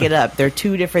ethnicity. Look it up. They're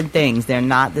two different things. They're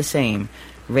not the same.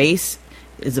 Race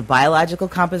is a biological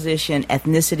composition.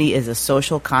 Ethnicity is a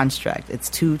social construct. It's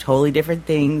two totally different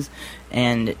things.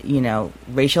 And,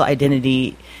 racial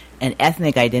identity and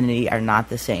ethnic identity are not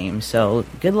the same. So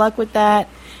good luck with that.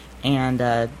 And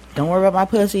don't worry about my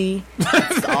pussy.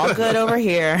 It's all good over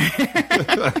here.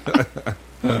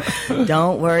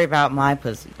 Don't worry about my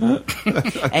pussy.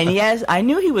 And yes, I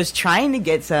knew he was trying to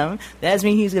get some. That doesn't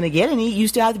mean he's going to get any. You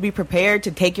still have to be prepared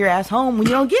to take your ass home when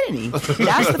you don't get any.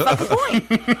 That's the fucking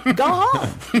point. Go home.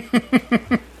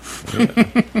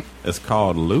 Yeah. It's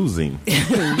called losing.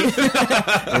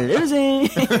 Losing.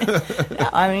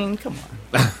 I mean, come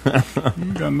on.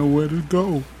 You got nowhere to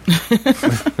go.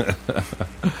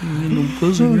 You no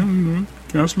pussy. Can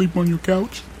I sleep on your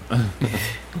couch? All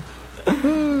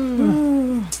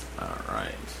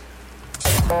right.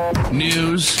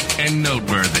 News and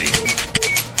noteworthy.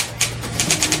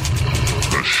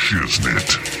 The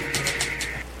Shiznit.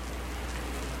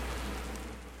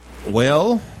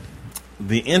 Well,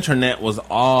 the internet was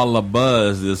all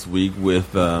abuzz this week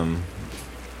with the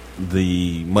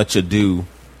much ado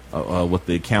with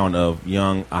the account of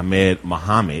young Ahmed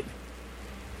Mohamed.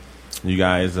 You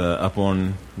guys up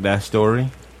on that story?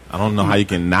 I don't know how you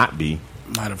can not be.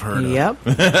 Might have heard Yep.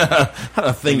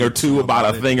 A thing or two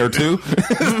about a thing or two.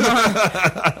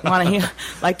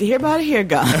 Like to hear about it? Here,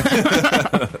 go.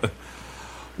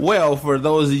 Well, for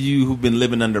those of you who've been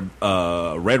living under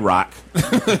Red Rock,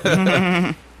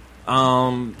 the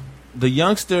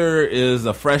youngster is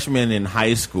a freshman in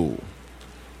high school,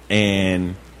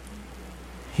 and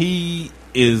he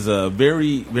is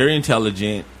very, very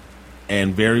intelligent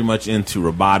and very much into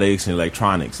robotics and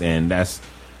electronics, and that's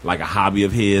like a hobby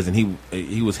of his. And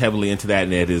he was heavily into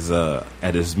that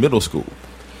at his middle school,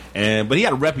 but he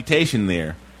had a reputation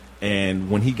there. And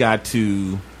when he got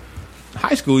to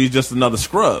high school, he's just another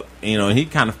scrub, and he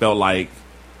kind of felt like,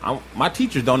 my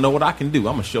teachers don't know what I can do.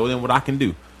 I'm gonna show them what I can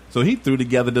do. So he threw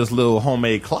together this little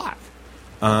homemade clock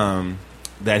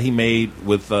that he made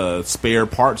with spare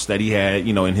parts that he had,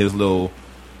 in his little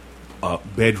a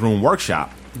bedroom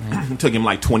workshop. It took him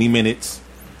like 20 minutes.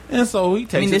 And so he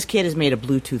takes this kid has made a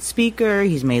Bluetooth speaker.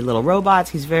 He's made little robots.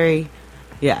 He's very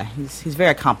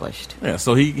accomplished. Yeah,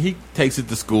 so he takes it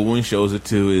to school and shows it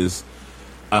to his,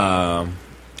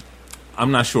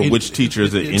 I'm not sure which teacher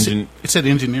is it. It's an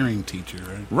engineering teacher,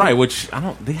 right? Right, which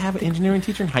they have an engineering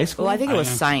teacher in high school? Well, I think it was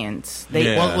science. In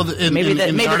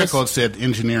the article it said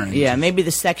engineering. Yeah, maybe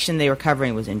the section they were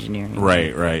covering was engineering.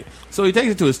 Right. So he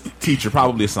takes it to his teacher,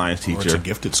 probably a science teacher. Or it's a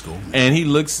gifted school. And he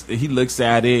looks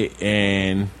at it,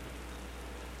 and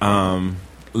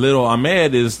little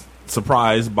Ahmed is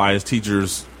surprised by his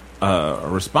teacher's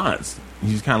response.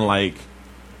 He's kind of like,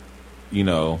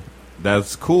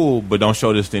 that's cool, but don't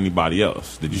show this to anybody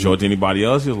else. Did you show it to anybody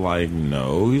else? He was like,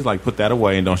 no. He's like, put that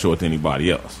away and don't show it to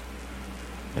anybody else.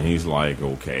 And he's like,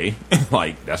 okay.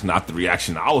 Like, that's not the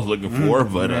reaction I was looking for,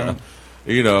 but,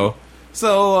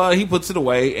 So he puts it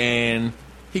away, and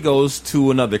he goes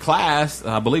to another class.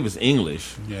 I believe it's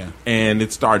English. Yeah. And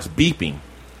it starts beeping.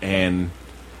 And,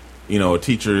 a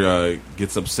teacher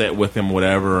gets upset with him,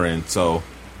 whatever, and so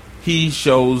he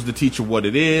shows the teacher what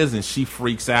it is, and she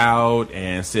freaks out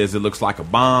and says it looks like a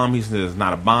bomb. He says it's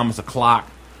not a bomb, it's a clock.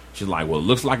 She's like, well, it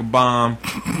looks like a bomb.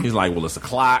 He's like, well, it's a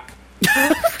clock.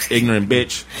 Ignorant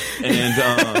bitch. And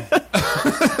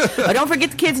don't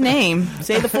forget the kid's name.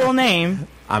 Say the full name.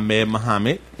 Ahmed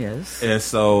Mohamed. Yes. And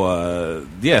so,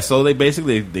 so they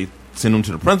basically they send him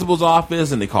to the principal's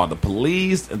office, and they call the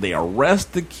police, and they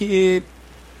arrest the kid.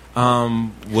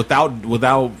 Without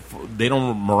they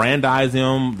don't Mirandize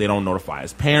him, they don't notify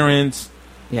his parents.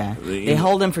 Yeah, they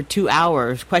hold him for 2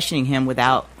 hours, questioning him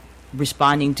without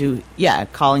responding to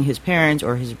calling his parents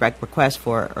or his request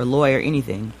for a lawyer,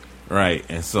 anything. Right,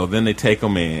 and so then they take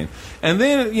him in, and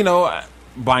then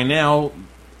by now,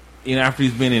 after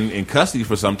he's been in custody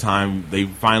for some time, they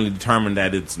finally determined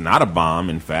that it's not a bomb,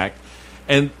 in fact.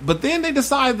 But then they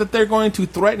decide that they're going to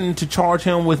threaten to charge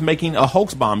him with making a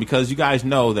hoax bomb, because you guys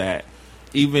know that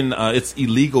even it's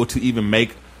illegal to even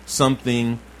make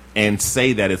something and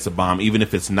say that it's a bomb, even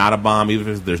if it's not a bomb, even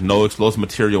if there's no explosive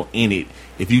material in it.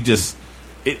 If you just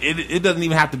it doesn't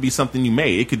even have to be something you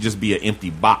made. It could just be an empty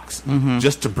box,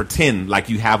 just to pretend like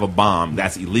you have a bomb.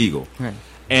 That's illegal. Right.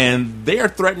 And they are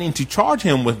threatening to charge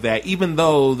him with that, even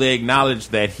though they acknowledge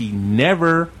that he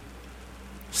never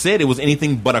said it was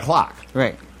anything but a clock.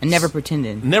 Right. And never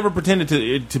pretended. Never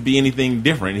pretended to be anything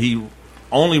different. He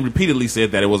only repeatedly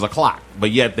said that it was a clock.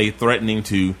 But yet they threatening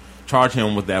to charge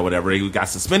him with that, whatever. He got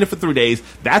suspended for 3 days.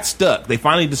 That stuck. They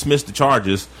finally dismissed the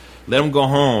charges, let him go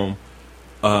home.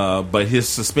 But his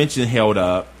suspension held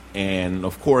up. And,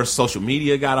 of course, social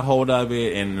media got a hold of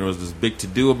it. And there was this big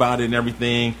to-do about it and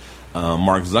everything.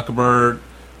 Mark Zuckerberg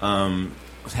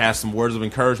has some words of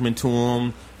encouragement to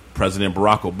him. President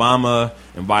Barack Obama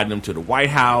invited him to the White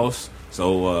House,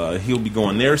 so he'll be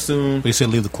going there soon. He said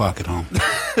leave the clock at home.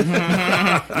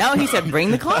 No, he said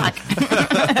bring the clock.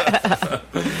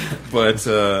 But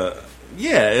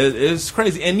it's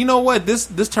crazy. And you know what?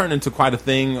 This turned into quite a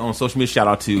thing on social media. Shout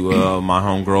out to my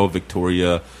homegirl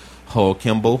Victoria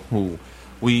Hull-Kimbel, who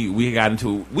we got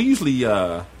into. We usually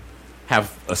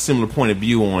have a similar point of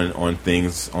view on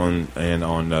things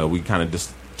we kind of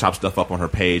just chop stuff up on her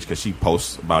page because she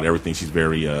posts about everything. She's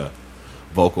very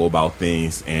vocal about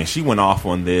things, and she went off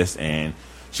on this, and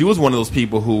she was one of those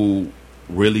people who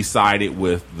really sided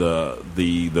with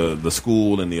the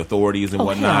school and the authorities and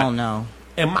whatnot. Hell no.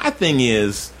 And my thing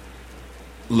is,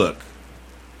 look,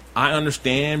 I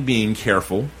understand being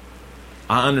careful.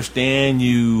 I understand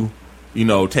you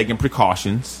taking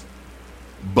precautions,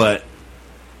 but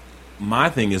my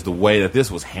thing is the way that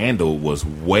this was handled was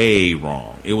way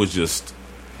wrong. It was just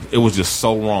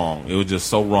so wrong. It was just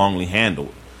so wrongly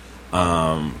handled.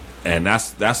 And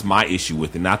that's my issue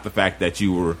with it. Not the fact that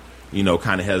you were,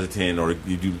 kind of hesitant or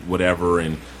you do whatever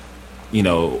and,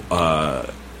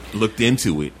 looked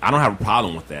into it. I don't have a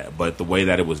problem with that. But the way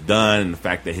that it was done and the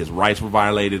fact that his rights were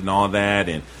violated and all that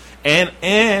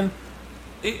and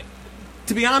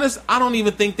to be honest, I don't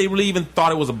even think they really even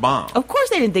thought it was a bomb. Of course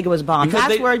they didn't think it was a bomb. Because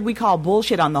that's where we call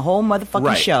bullshit on the whole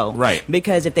motherfucking show. Right.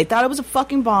 Because if they thought it was a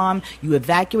fucking bomb, you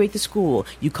evacuate the school.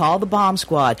 You call the bomb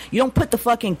squad. You don't put the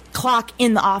fucking clock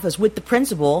in the office with the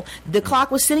principal. The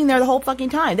clock was sitting there the whole fucking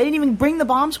time. They didn't even bring the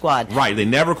bomb squad. Right. They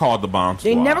never called the bomb squad.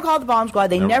 They never called the bomb squad.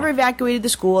 They never evacuated the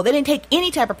school. They didn't take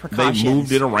any type of precautions. They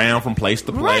moved it around from place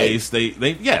to place. Right.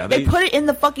 They put it in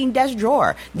the fucking desk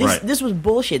drawer. This was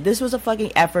bullshit. This was a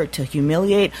fucking effort to humiliate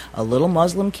a little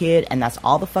Muslim kid, and that's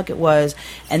all the fuck it was.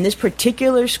 And this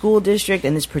particular school district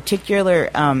and this particular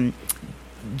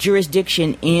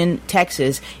jurisdiction in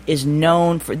Texas is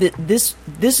known for this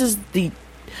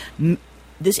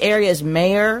area's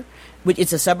mayor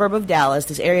it's a suburb of Dallas.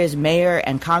 This area's mayor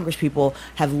and congresspeople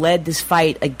have led this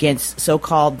fight against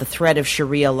so-called the threat of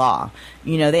Sharia law.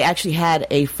 You know, they actually had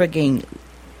a frigging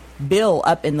bill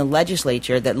up in the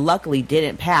legislature that luckily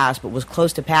didn't pass but was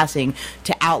close to passing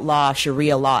to outlaw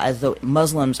Sharia law, as though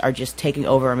Muslims are just taking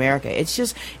over America. It's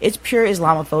pure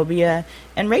Islamophobia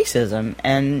and racism.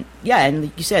 And yeah, and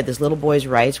like you said, this little boy's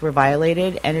rights were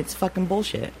violated, and it's fucking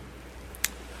bullshit.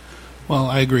 Well,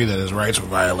 I agree that his rights were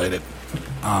violated.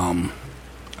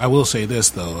 I will say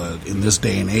this, though, in this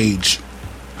day and age,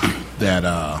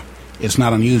 that it's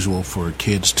not unusual for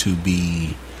kids to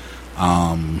be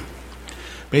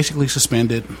basically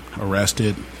suspended,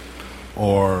 arrested,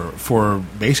 or for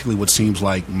basically what seems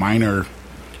like minor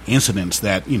incidents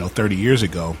that, 30 years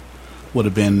ago would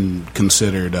have been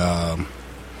considered would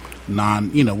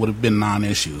have been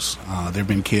non-issues. There have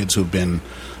been kids who have been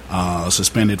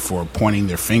suspended for pointing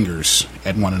their fingers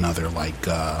at one another, like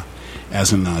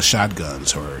as in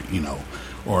shotguns, or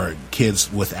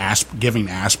kids with giving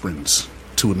aspirins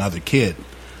to another kid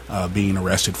being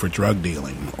arrested for drug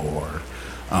dealing, or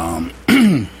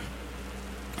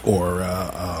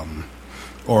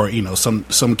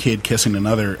some kid kissing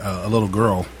another a little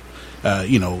girl,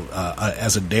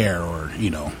 as a dare, or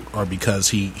because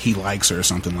he likes her or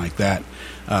something like that,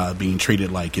 being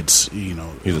treated like it's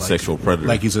he's a sexual predator,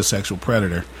 like he's a sexual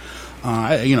predator.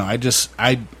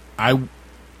 I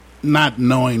not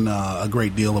knowing a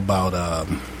great deal about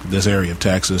this area of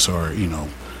Texas, or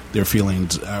their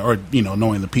feelings, or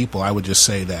knowing the people, I would just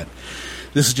say that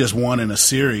this is just one in a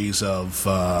series of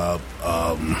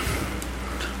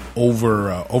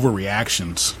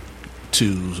overreactions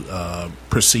to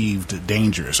perceived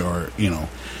dangers, or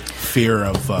fear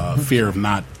of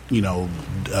not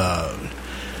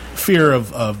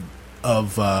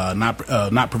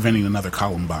not preventing another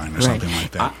Columbine or something like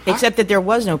that. Except that there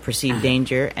was no perceived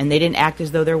danger, and they didn't act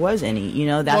as though there was any.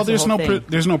 That's there's the whole thing.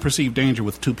 There's no perceived danger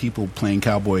with two people playing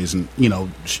cowboys and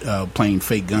playing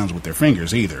fake guns with their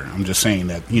fingers either. I'm just saying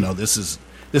that this is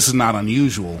not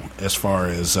unusual as far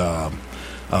as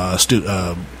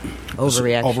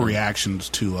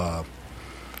overreactions to.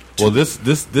 Well,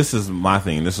 this is my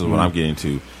thing. This is what I'm getting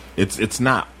to. It's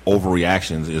not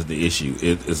overreactions is the issue.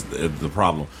 It is the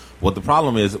problem. What the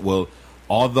problem is,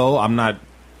 although I'm not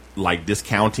like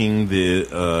discounting the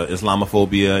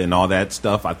Islamophobia and all that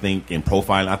stuff, I think in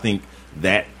profiling, I think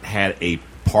that had a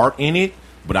part in it.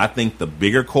 But I think the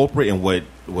bigger culprit and what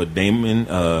Damon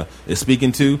is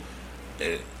speaking to,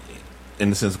 in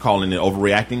the sense of calling it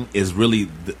overreacting, is really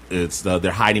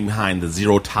they're hiding behind the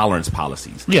zero tolerance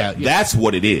policies. Yeah. That's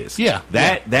what it is. Yeah,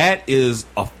 that is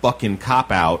a fucking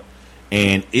cop out,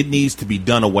 and it needs to be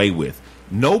done away with.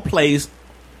 No place,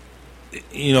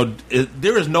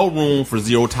 there is no room for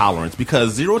zero tolerance,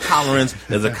 because zero tolerance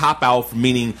is a cop out,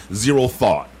 meaning zero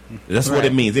thought. That's what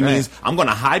it means. It means I'm going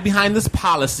to hide behind this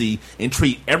policy and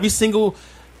treat every single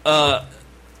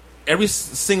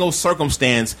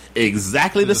circumstance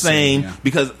exactly the same,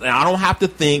 because I don't have to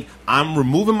think. I'm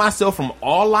removing myself from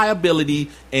all liability.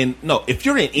 And no, if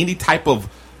you're in any type of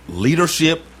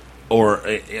leadership or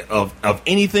of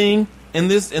anything in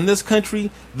this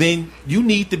country, then you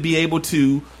need to be able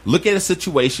to look at a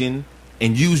situation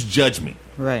and use judgment,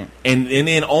 right? And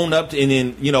then own up to, and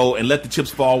then and let the chips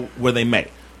fall where they may.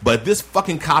 But this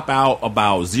fucking cop out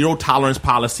about zero tolerance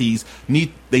policies they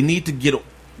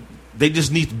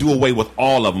just need to do away with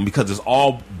all of them, because it's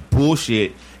all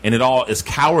bullshit, and it all is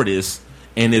cowardice,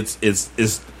 and it's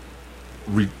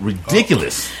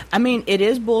ridiculous. I mean, it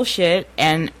is bullshit,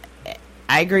 and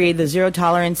I agree, the zero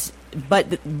tolerance,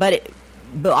 but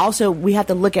also we have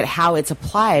to look at how it's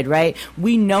applied, right?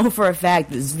 We know for a fact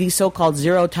that these so-called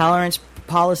zero tolerance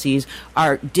policies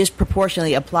are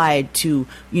disproportionately applied to,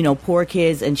 poor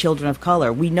kids and children of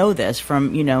color. We know this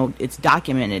from, it's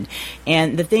documented.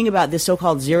 And the thing about this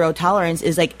so-called zero tolerance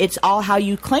is, like, it's all how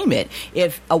you claim it.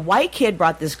 If a white kid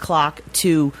brought this clock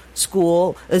to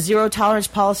school, a zero tolerance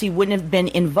policy wouldn't have been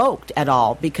invoked at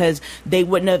all, because they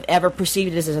wouldn't have ever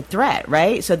perceived it as a threat,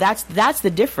 right? So that's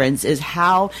the difference, is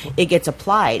how it gets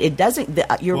applied. It doesn't.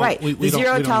 You're right. We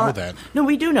don't know that. No,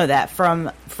 we do know that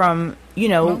from. We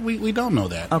don't know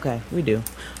that. Okay, we do,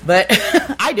 but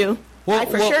I do. I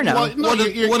for sure know. The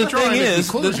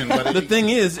thing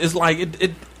is like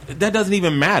it that doesn't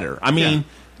even matter. I mean,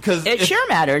 because it sure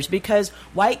matters, because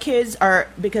kids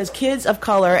of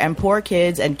color and poor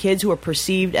kids and kids who are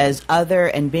perceived as other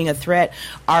and being a threat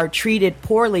are treated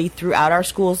poorly throughout our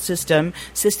school system.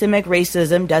 Systemic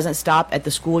racism doesn't stop at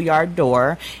the schoolyard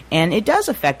door, and it does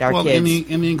affect our kids.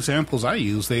 In the examples I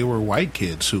used, they were white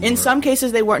kids who. In some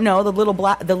cases, they weren't. No, the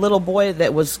little boy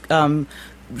that was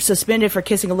suspended for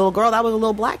kissing a little girl, that was a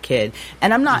little black kid,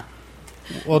 and I'm not.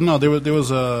 Well, no, there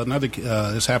was another.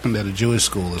 This happened at a Jewish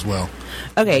school as well.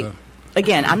 Okay.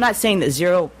 Again, I'm not saying that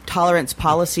zero tolerance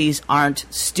policies aren't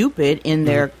stupid in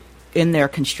their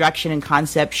construction and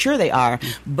concept. Sure, they are,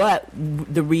 but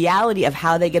the reality of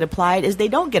how they get applied is they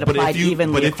don't get applied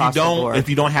evenly across the board. If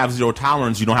you don't have zero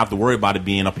tolerance, you don't have to worry about it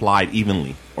being applied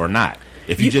evenly or not.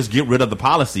 If you just get rid of the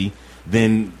policy,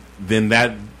 then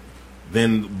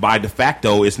by de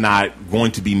facto it's not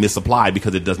going to be misapplied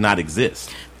because it does not exist.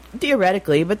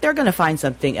 Theoretically, but they're going to find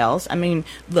something else. I mean,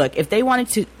 look, if they wanted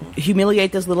to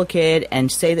humiliate this little kid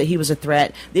and say that he was a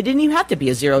threat, they didn't even have to be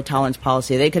a zero tolerance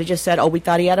policy. They could have just said, oh, we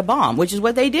thought he had a bomb, which is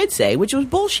what they did say, which was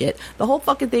bullshit. The whole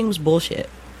fucking thing was bullshit.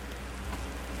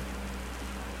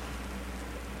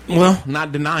 Well,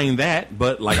 not denying that,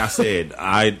 but like I said,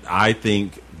 I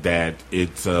think that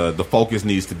it's the focus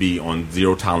needs to be on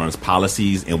zero tolerance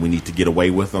policies, and we need to get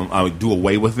away with them, do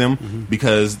away with them,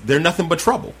 because they're nothing but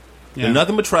trouble. Yeah. They're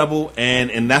nothing but trouble,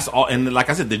 and that's all. And like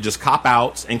I said, they're just cop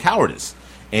outs and cowardice,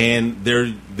 and they're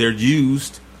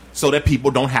used so that people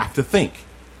don't have to think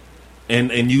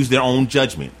and use their own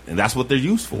judgment, and that's what they're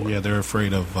used for. Yeah, they're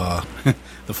afraid of.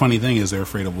 The funny thing is, they're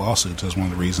afraid of lawsuits. That's one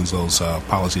of the reasons those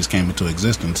policies came into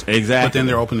existence. Exactly. But then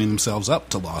they're opening themselves up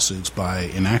to lawsuits by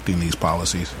enacting these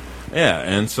policies. Yeah,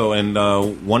 and so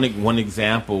one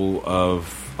example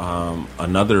of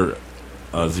another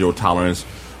zero tolerance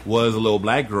was a little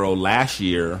black girl last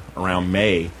year around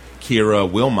May,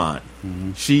 Kiera Wilmot.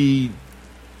 She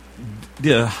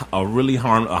did a really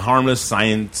harmless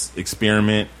science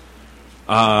experiment,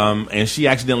 and she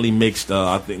accidentally mixed,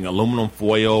 I think, aluminum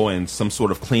foil and some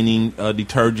sort of cleaning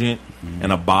detergent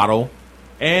in a bottle,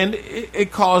 and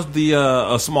it caused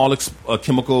a small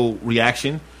chemical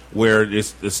reaction where it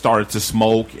started to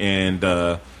smoke, and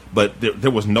but there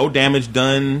was no damage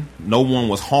done, no one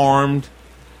was harmed.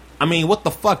 I mean, what the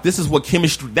fuck? This is what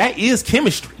chemistry... That is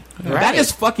chemistry. Right. That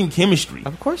is fucking chemistry.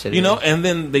 Of course it is. You know, and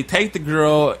then they take the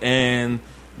girl and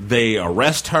they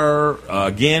arrest her.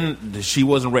 Again, she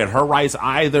wasn't read her rights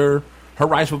either. Her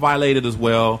rights were violated as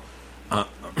well.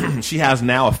 She has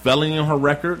now a felony on her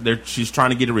record. She's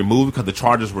trying to get it removed because the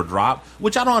charges were dropped,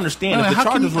 which I don't understand. If the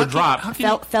charges were dropped...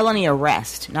 Felony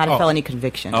arrest, not a felony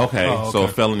conviction. Okay, so a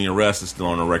felony arrest is still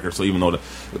on the record. So even though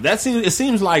it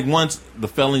seems like once the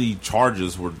felony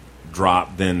charges were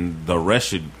dropped, then the rest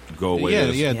should go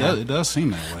away. Yeah, it does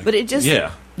seem that way. But it just...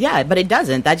 Yeah, but it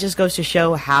doesn't. That just goes to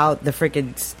show how the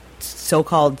freaking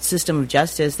so-called system of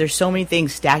justice, there's so many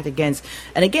things stacked against.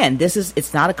 And again,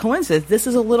 it's not a coincidence. This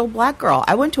is a little black girl.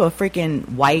 I went to a freaking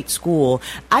white school.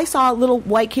 I saw little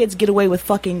white kids get away with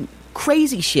fucking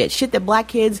crazy shit that black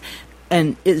kids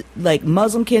and like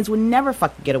Muslim kids would never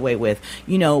fucking get away with.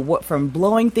 You know, from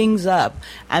blowing things up.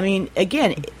 I mean,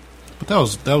 again... But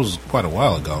that was quite a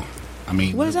while ago. I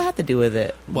mean, what does that have to do with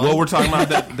it? Well, we're talking about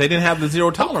that they didn't have the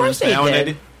zero tolerance now.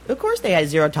 Of course they had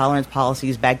zero tolerance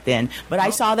policies back then, but I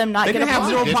saw them not get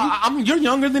applied. You're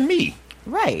younger than me.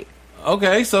 Right.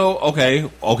 Okay, so,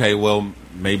 okay, well,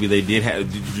 maybe they did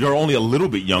have... You're only a little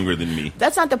bit younger than me.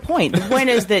 That's not the point. The point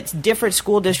is that different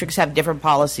school districts have different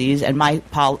policies, and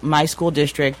my school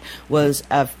district was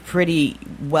a pretty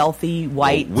wealthy,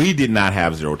 white... Well, we did not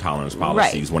have zero tolerance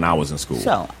policies when I was in school.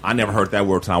 So I never heard that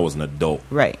word until I was an adult.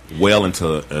 Right. Well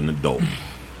into an adult.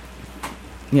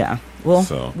 Yeah.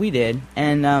 Well, we did,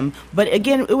 and but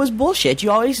again, it was bullshit. You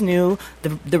always knew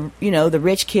the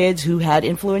rich kids who had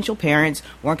influential parents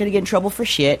weren't going to get in trouble for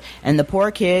shit, and the poor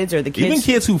kids or the kids, even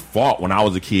kids who fought when I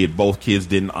was a kid, both kids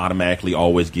didn't automatically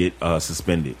always get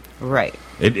suspended. Right.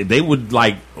 They would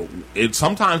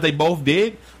sometimes they both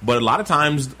did, but a lot of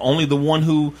times only the one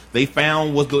who they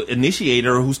found was the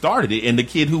initiator who started it, and the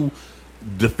kid who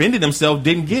defended himself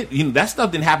didn't get, that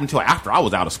stuff didn't happen until after I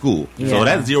was out of school. Yeah. So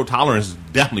that zero tolerance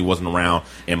definitely wasn't around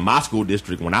in my school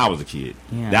district when I was a kid.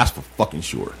 Yeah. That's for fucking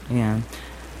sure. Yeah.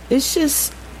 It's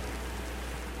just,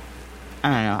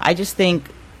 I don't know. I just think,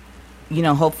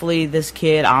 hopefully this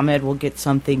kid, Ahmed, will get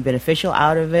something beneficial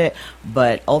out of it.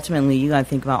 But ultimately, you got to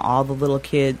think about all the little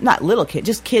kids, not little kids,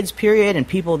 just kids, period, and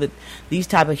people that these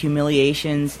type of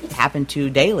humiliations happen to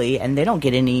daily, and they don't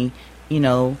get any,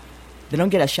 they don't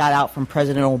get a shout out from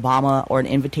President Obama or an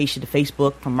invitation to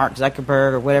Facebook from Mark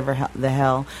Zuckerberg or whatever the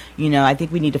hell. I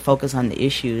think we need to focus on the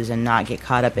issues and not get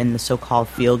caught up in the so-called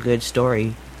feel-good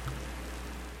story.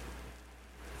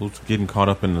 Who's getting caught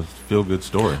up in the feel-good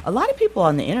story? A lot of people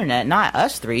on the internet, not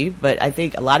us three, but I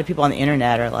think a lot of people on the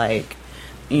internet are like,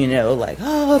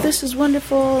 oh, this is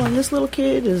wonderful, and this little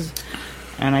kid is...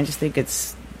 And I just think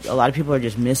a lot of people are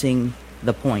just missing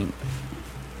the point.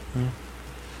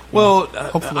 Well,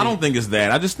 I don't think it's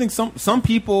that. I just think some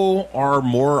people are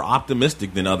more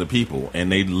optimistic than other people,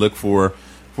 and they look for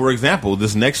for example,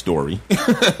 this next story,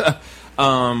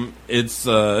 it's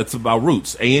about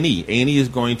Roots. A&E is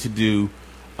going to do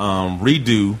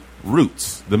redo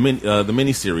Roots. The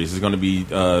mini series is going to be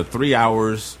 3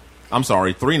 hours. I'm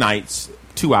sorry, 3 nights,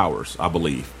 2 hours, I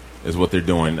believe, is what they're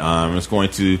doing. It's going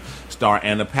to star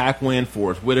Anna Paquin,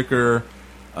 Forrest Whitaker,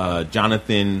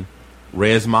 Jonathan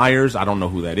Meyers. I don't know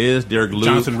who that is. Derek Luke.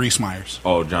 Jonathan Rhys Meyers.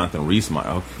 Oh, Jonathan Rhys Meyers.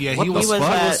 Okay. Yeah, he was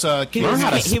the king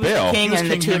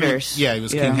and the Tudors. Yeah, he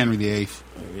was King Henry VIII.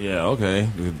 Yeah, okay.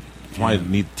 Why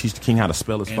need to teach the king how to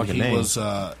spell his fucking name? That's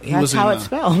how it's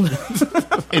spelled.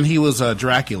 And he was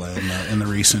Dracula in the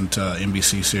recent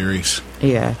NBC series.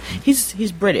 Yeah,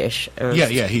 he's British. He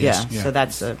is. Yeah. So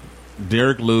that's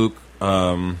Derek Luke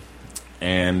and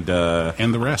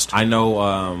the rest. I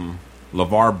know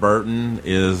LeVar Burton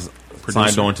is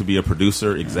signed on to be a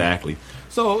producer. Exactly.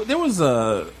 So there was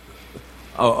a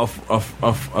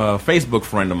Facebook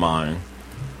friend of mine,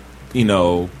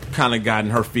 kind of got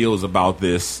in her feels about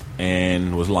this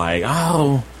and was like,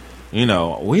 oh,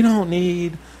 we don't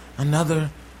need another,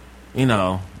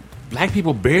 black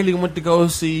people barely went to go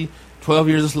see 12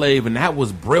 Years a Slave, and that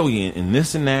was brilliant, and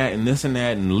this and that, and this and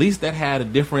that, and at least that had a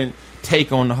different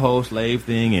take on the whole slave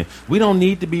thing, and we don't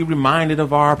need to be reminded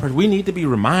of we need to be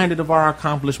reminded of our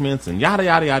accomplishments, and yada,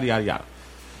 yada, yada, yada, yada.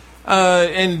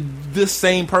 And this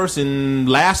same person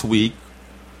last week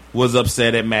was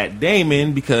upset at Matt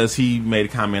Damon because he made a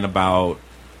comment about,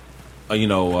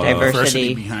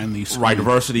 diversity behind the screen. Right,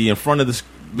 diversity in front of the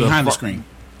behind the screen.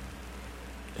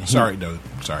 Sorry, Doug.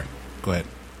 Sorry. Go ahead.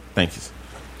 Thank you.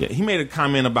 Yeah, he made a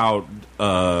comment about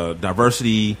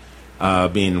diversity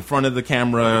being in front of the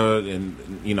camera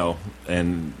and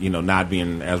not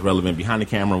being as relevant behind the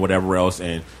camera and whatever else,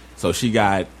 and so she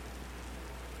got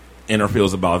in her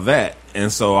feels about that. And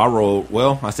so I wrote,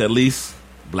 I said, at least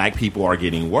black people are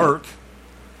getting work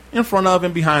in front of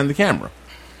and behind the camera.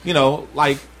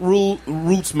 Like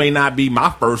Roots may not be my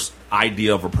first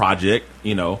idea of a project,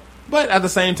 but at the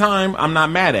same time, I'm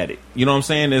not mad at it. You know what I'm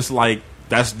saying? It's like,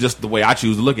 that's just the way I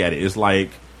choose to look at it. It's like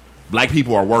black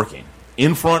people are working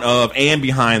in front of and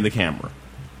behind the camera.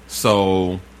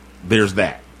 So there's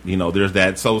that. There's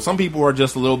that. So some people are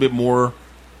just a little bit more,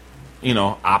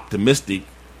 optimistic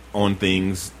on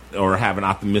things or have an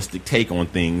optimistic take on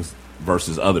things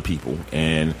versus other people.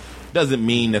 And doesn't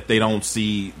mean that they don't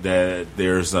see that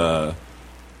there's something,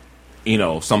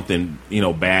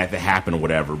 bad that happened or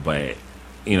whatever. But,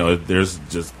 there's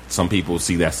just some people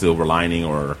see that silver lining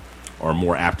or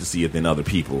more apt to see it than other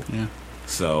people. Yeah.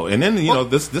 So, and then,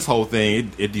 this whole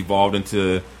thing, it devolved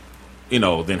into,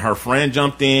 then her friend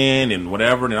jumped in and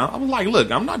whatever. And I was like,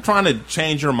 look, I'm not trying to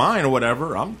change your mind or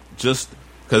whatever. I'm just,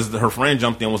 because her friend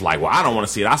jumped in was like, well, I don't want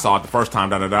to see it. I saw it the first time,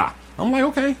 da-da-da. I'm like,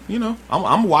 okay, I'm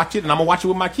going to watch it, and I'm going to watch it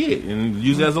with my kid and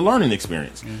use it as a learning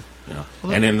experience. Yeah.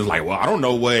 And then it's like, well, I don't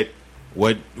know what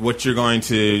you're going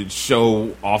to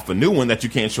show off a new one that you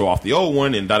can't show off the old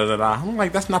one, and da-da-da-da. I'm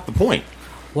like, that's not the point.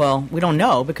 Well, we don't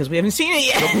know because we haven't seen it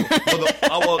yet.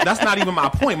 Well, that's not even my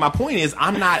point. My point is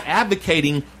I'm not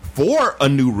advocating for a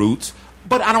new Roots,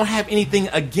 but I don't have anything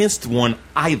against one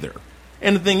either.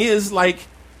 And the thing is, like,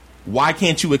 why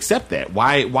can't you accept that?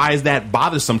 Why is that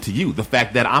bothersome to you? The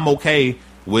fact that I'm okay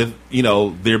with,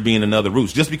 there being another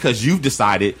Roots. Just because you've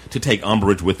decided to take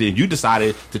umbrage with it, you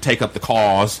decided to take up the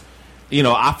cause,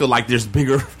 I feel like there's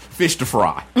bigger fish to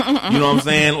fry. You know what I'm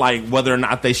saying? Like, whether or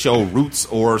not they show Roots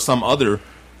or some other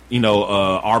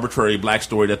arbitrary black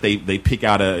story that they pick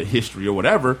out of history or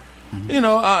whatever,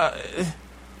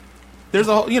 there's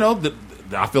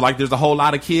I feel like there's a whole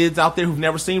lot of kids out there who've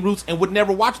never seen Roots and would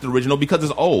never watch the original because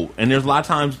it's old. And there's a lot of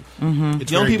times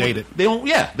it's young people dated. They don't.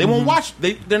 Yeah, they won't watch.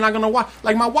 They're not going to watch.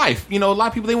 Like my wife, a lot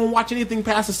of people, they won't watch anything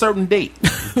past a certain date.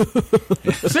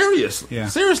 Seriously, yeah.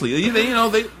 Seriously,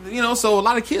 so a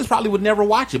lot of kids probably would never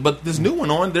watch it. But this new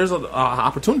one on, there's an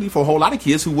opportunity for a whole lot of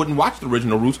kids who wouldn't watch the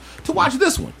original Roots to watch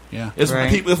this one. Yeah, it's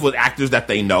people. It's with actors that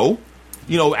they know.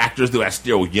 Actors that are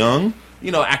still young.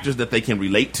 Actors that they can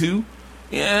relate to.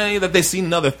 Yeah, that they've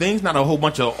seen other things, not a whole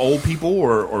bunch of old people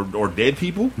or dead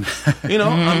people.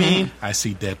 I mean, I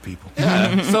see dead people.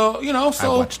 Yeah. So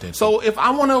so if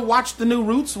I want to watch the new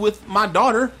Roots with my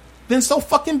daughter, then so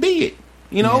fucking be it.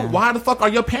 Why the fuck are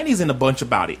your panties in a bunch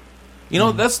about it?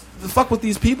 That's the fuck with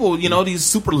these people. These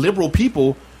super liberal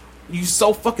people. You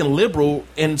so fucking liberal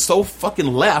and so fucking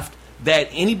left that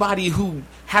anybody who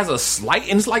has a slight,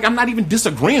 and it's like I'm not even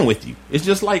disagreeing with you. It's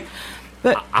just like.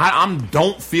 But I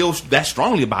don't feel that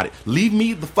strongly about it. Leave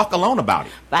me the fuck alone about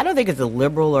it. But I don't think it's a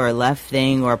liberal or a left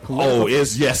thing or a political. Oh,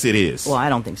 yes, it is. Well, I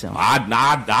don't think so.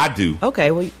 I do. Okay,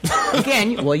 well,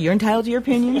 again, you're entitled to your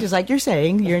opinion, just like you're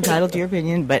saying. You're entitled to your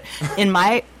opinion. But in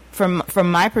my from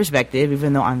my perspective,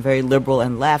 even though I'm very liberal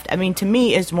and left, I mean, to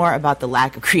me, it's more about the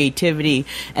lack of creativity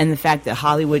and the fact that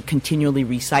Hollywood continually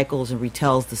recycles and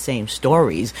retells the same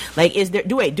stories. Like,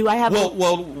 do I have?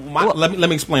 Let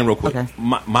me explain real quick. Okay.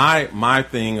 My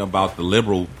thing about the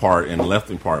liberal part and the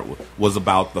left-wing part was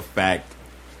about the fact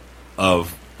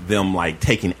of them like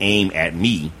taking aim at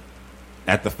me,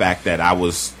 at the fact that I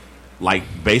was like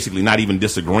basically not even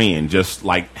disagreeing, just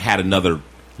like had another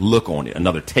look on it,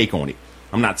 another take on it.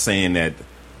 I'm not saying that.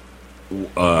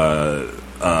 Well,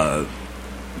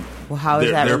 how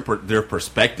is their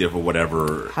perspective or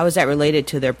whatever? How is that related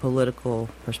to their political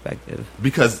perspective?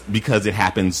 Because it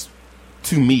happens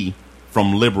to me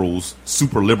from liberals,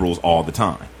 super liberals, all the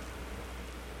time.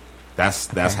 That's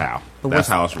how. That's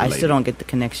how it's related. I still don't get the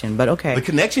connection, but okay. The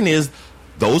connection is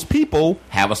those people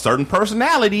have a certain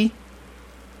personality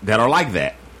that are like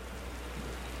that.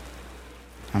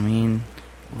 I mean,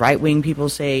 right-wing people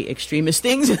say extremist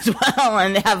things as well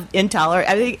and have intolerant.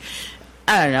 I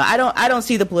don't know. I don't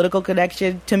see the political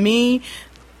connection. To me,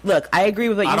 look, I agree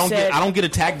with what you said. I don't get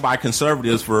attacked by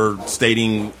conservatives for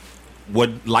stating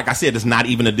what, like I said, it's not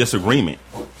even a disagreement.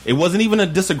 It wasn't even a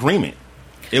disagreement.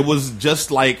 It was just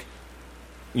like,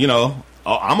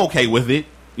 I'm okay with it.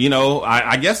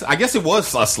 I guess it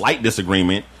was a slight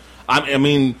disagreement. I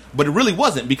mean, but it really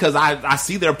wasn't, because I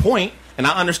see their point. And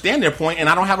I understand their point, and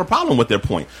I don't have a problem with their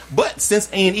point. But since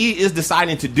A&E is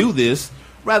deciding to do this,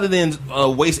 rather than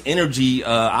waste energy,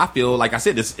 I feel, like I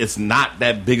said, it's not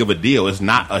that big of a deal. It's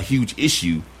not a huge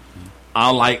issue.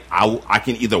 I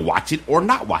can either watch it or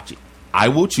not watch it. I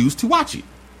will choose to watch it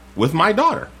with my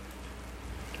daughter.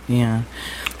 Yeah.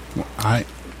 The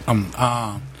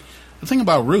thing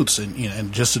about Roots,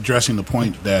 and just addressing the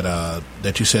point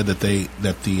that you said that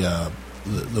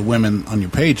the women on your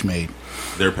page made.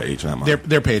 Their page, not mine.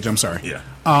 Their page, I'm sorry. Yeah.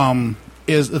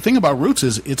 Is the thing about Roots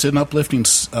is it's an uplifting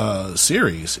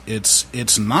series.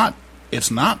 It's not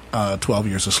 12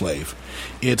 Years a Slave.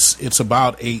 It's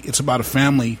about a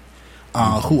family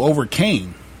who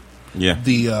overcame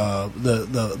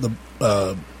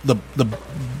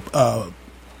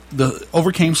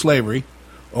overcame slavery,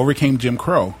 overcame Jim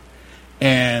Crow,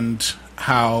 and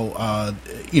how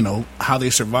how they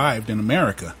survived in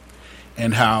America,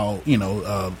 and how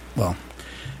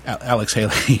Alex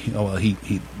Haley. Well, he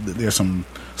there's some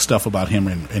stuff about him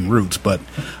in Roots, but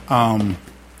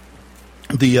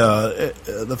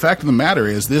the fact of the matter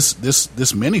is this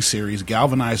miniseries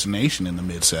galvanized the nation in the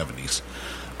mid '70s.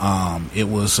 It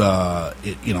was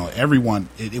everyone.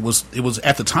 It was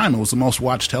at the time it was the most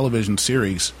watched television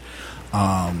series,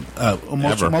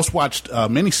 most watched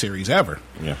miniseries ever.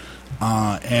 Yeah,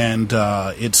 and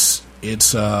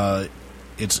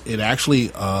it actually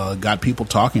got people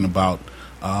talking about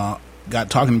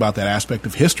that aspect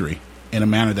of history in a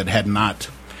manner that had not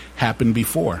happened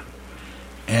before.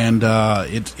 And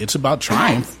it's about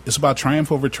triumph. It's about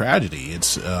triumph over tragedy.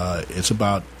 It's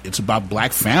about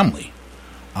black family.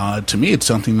 To me, it's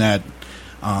something that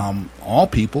all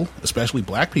people, especially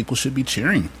black people, should be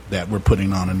cheering that we're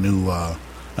putting on a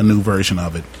new version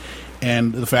of it.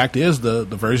 And the fact is, the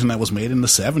version that was made in the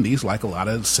 70s, like a lot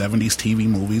of 70s TV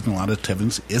movies and a lot of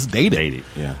TVs, is dated.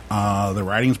 Yeah. The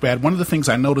writing's bad. One of the things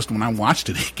I noticed when I watched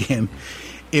it again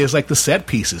is like the set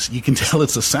pieces. You can tell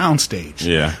it's a soundstage.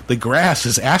 Yeah. The grass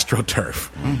is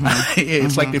AstroTurf. Mm-hmm.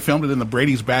 It's like they filmed it in the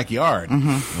Brady's backyard.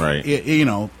 Mm-hmm. Right.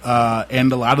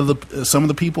 And a lot of some of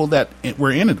the people that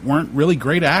were in it weren't really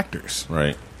great actors.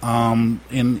 Right.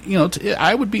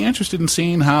 I would be interested in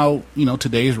seeing how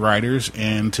today's writers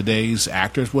and today's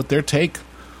actors, what their take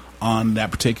on that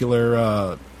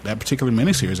particular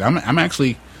miniseries. I'm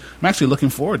actually looking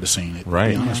forward to seing it.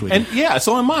 Right. To be honest with and you. yeah,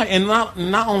 so am I. And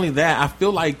not only that, I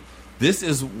feel like this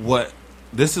is why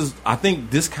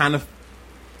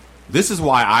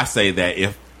I say that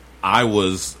if I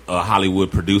was a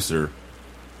Hollywood producer,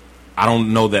 I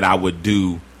don't know that I would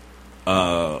do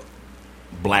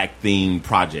black themed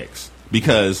projects,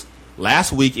 because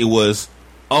last week it was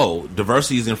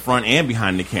diversity is in front and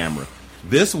behind the camera.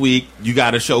 This week you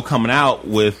got a show coming out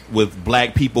with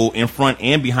black people in front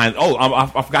and behind.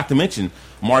 I forgot to mention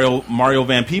Mario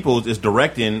Van Peebles is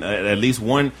directing at least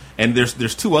one, and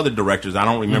there's two other directors. I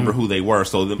don't remember who they were,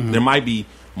 so there might be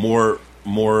more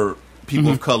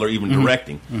people of color even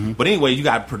directing. Mm-hmm. But anyway, you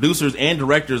got producers and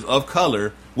directors of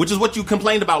color, which is what you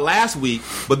complained about last week.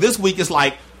 But this week it's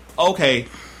like, okay,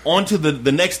 on to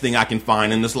the next thing I can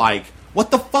find, and it's like,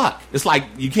 what the fuck? It's like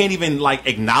you can't even like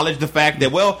acknowledge the fact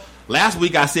that, well, last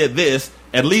week I said this,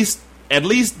 at least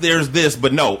there's this,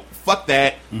 but no, fuck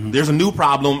that. Mm-hmm. There's a new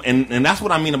problem, and that's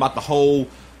what I mean about the whole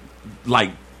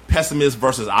like pessimist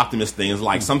versus optimist thing. It's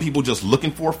like some people just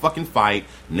looking for a fucking fight,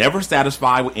 never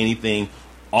satisfied with anything,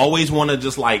 always want to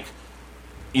just like,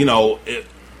 you know,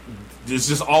 there's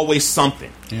just always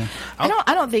something. Yeah. I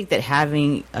don't think that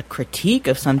having a critique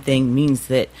of something means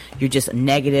that you're just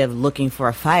negative looking for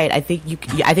a fight. I think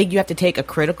you have to take a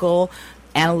critical,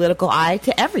 analytical eye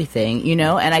to everything, you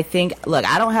know. And I think, look,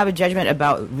 I don't have a judgment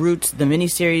about Roots, the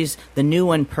miniseries, the new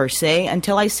one per se,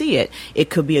 until I see it. It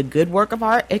could be a good work of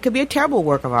art. It could be a terrible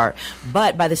work of art.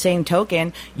 But by the same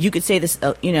token, you could say this,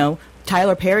 you know,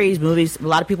 Tyler Perry's movies, a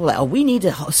lot of people are like, oh, we need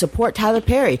to support Tyler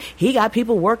Perry. He got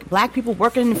black people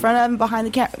working in front of him behind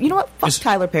the camera. You know what? Fuck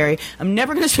Tyler Perry. I'm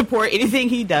never going to support anything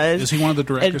he does. Is he one of the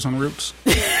directors on Roots?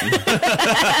 You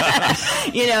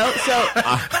know, so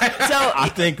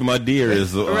I think Madeir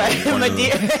is right.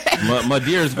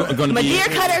 Madeir is going to be.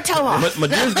 Madeir cut her toe off.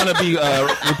 Madeir is going to be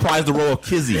reprise the role of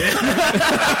Kizzy.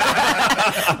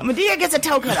 Madeir gets a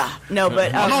toe cut off. No,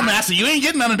 but no, Master, you ain't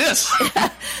getting none of this.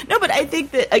 No, but I think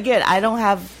that again, I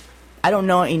don't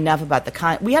know enough about the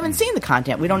content. We haven't seen the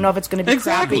content. We don't know if it's going to be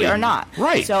crappy or not.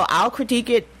 Right. So I'll critique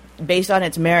it based on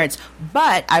its merits.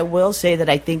 But I will say that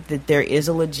I think that there is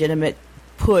a legitimate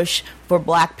push for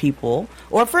black people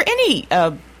or for any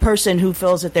person who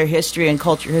feels that their history and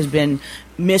culture has been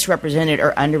misrepresented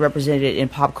or underrepresented in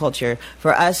pop culture,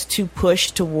 for us to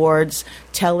push towards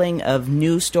telling of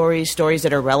new stories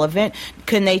that are relevant.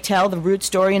 Can they tell the root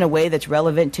story in a way that's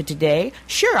relevant to today?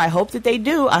 Sure, I hope that they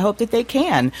do. I hope that they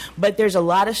can. But there's a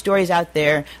lot of stories out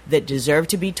there that deserve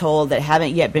to be told that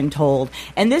haven't yet been told.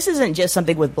 And this isn't just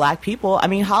something with black people. I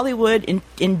mean, Hollywood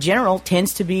in general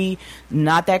tends to be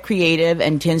not that creative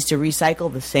and tends to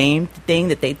recycle the same thing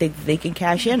that they think they can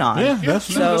cash in on. Yeah, that's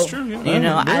true. Yeah. You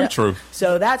know, very true.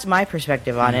 So that's my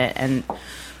perspective on it. And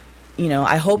you know,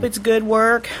 I hope it's good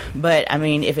work, but I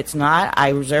mean, if it's not, I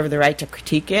reserve the right to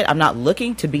critique it. I'm not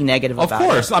looking to be negative about it.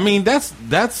 Of course. I mean, that's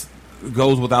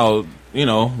goes without, you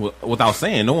know, without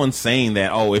saying. No one's saying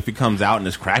that, oh, if it comes out and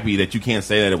it's crappy, that you can't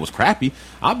say that it was crappy.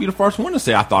 I'll be the first one to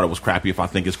say I thought it was crappy if I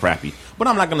think it's crappy. But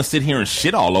I'm not going to sit here and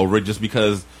shit all over it just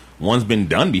because one's been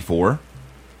done before,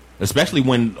 especially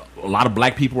when a lot of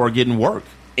black people are getting work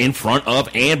in front of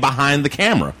and behind the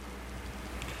camera.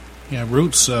 Yeah,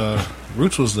 Roots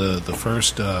was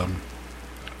the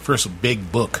first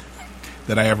big book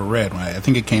that I ever read. I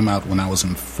think it came out when I was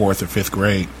in 4th or 5th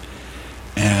grade,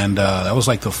 and that was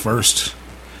like the first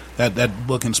that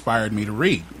book inspired me to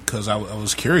read because I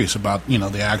was curious about, you know,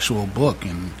 the actual book,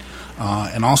 and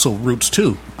also Roots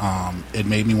too. It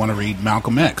made me want to read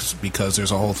Malcolm X because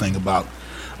there's a whole thing about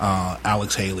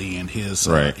Alex Haley and his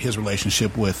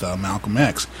relationship with Malcolm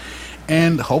X,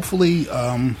 and hopefully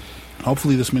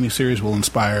this miniseries will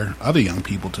inspire other young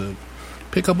people to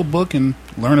pick up a book and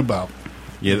learn about.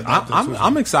 Yeah,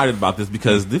 I'm excited about this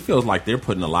because this feels like they're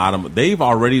putting a lot of.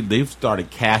 They've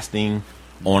started casting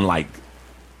on like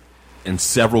in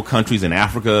several countries in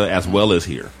Africa as well as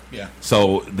here. Yeah.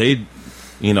 So they're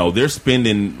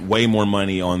spending way more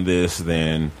money on this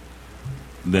than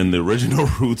the original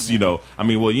Roots, you know. I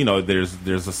mean, well, you know,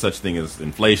 there's a such thing as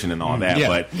inflation and all that, yeah.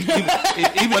 But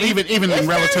even in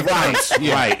relative terms,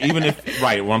 yeah.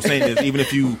 Right. What I'm saying is, even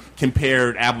if you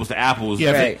compared apples to apples,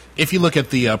 yeah. Right. If you look at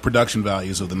the production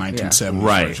values of the 1970s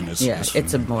version,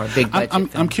 it's a more big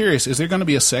budget. I'm curious, is there going to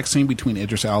be a sex scene between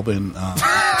Idris Elba and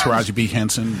Taraji B.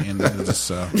 Henson in this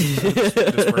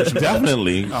version?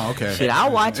 Definitely. Oh, okay. Shit,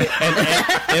 I'll watch it.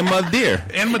 And Madeir.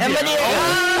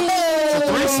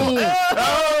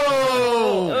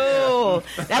 Oh,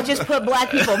 that just put black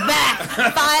people back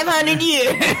 500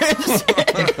 years.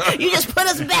 You just put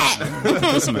us back.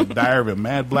 Listen to Diary of a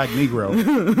Mad Black Negro.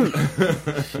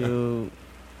 Shoot.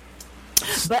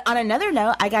 But on another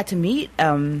note, I got to meet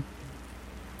the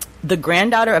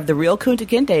granddaughter of the real Kunta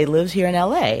Kinte lives here in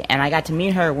L.A., and I got to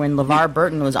meet her when LeVar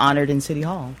Burton was honored in City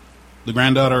Hall. The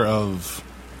granddaughter of...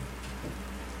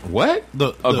 What?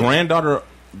 A granddaughter...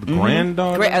 The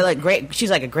granddaughter? She's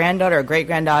like a granddaughter or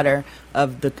great-granddaughter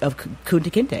of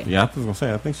Kunta Kinte. Yeah, I was going to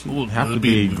say, I think she would have to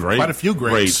be great. Quite a few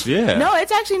greats. Yeah. No,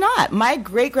 it's actually not. My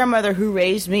great-grandmother who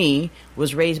raised me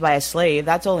was raised by a slave.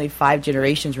 That's only 5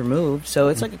 generations removed, so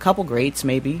it's like a couple greats,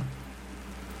 maybe.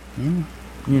 You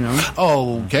know.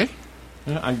 Oh, okay.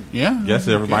 I guess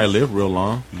everybody lived real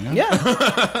long.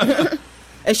 Yeah.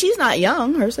 And she's not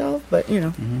young herself, but, you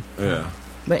know. Mm-hmm. Yeah.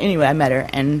 But anyway, I met her.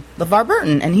 And LeVar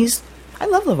Burton, and I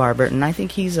love LeVar Burton. I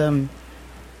think he's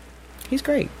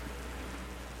great.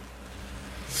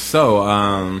 So,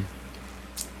 all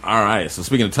right. So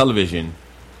speaking of television,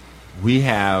 we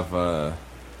have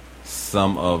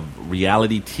some of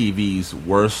reality TV's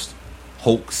worst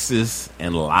hoaxes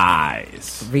and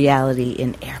lies. Reality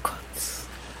in air quotes.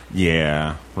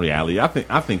 Yeah, reality.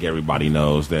 I think everybody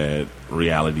knows that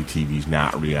reality TV is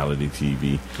not reality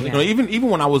TV. Yeah. You know, even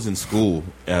when I was in school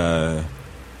for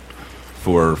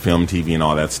film, TV, and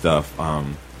all that stuff,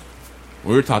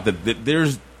 we were taught that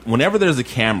whenever there's a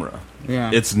camera,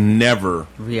 it's never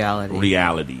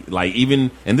reality. Like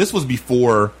and this was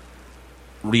before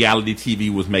reality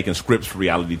TV was making scripts for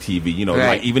reality TV. You know,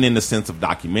 like even in the sense of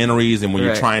documentaries, and when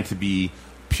you're trying to be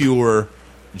pure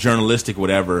journalistic,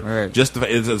 whatever. Just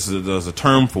there's a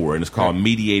term for it, and it's called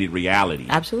mediated reality.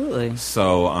 Absolutely.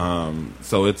 So,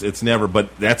 it's never,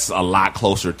 but that's a lot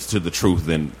closer to the truth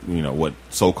than what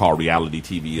so-called reality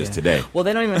TV is today. Well,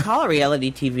 they don't even call it reality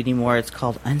TV anymore. It's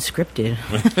called unscripted.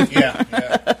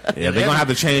 Yeah, they're gonna have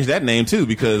to change that name too,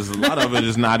 because a lot of it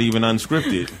is not even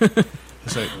unscripted.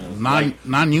 It's like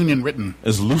non-union written.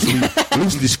 It's loosely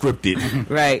scripted.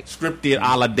 Right. Scripted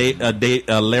a la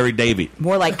Larry David.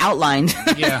 More like outlined.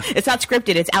 Yeah. It's not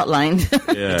scripted, it's outlined.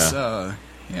 Yeah.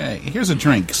 Here's a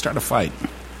drink. Start a fight.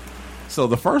 So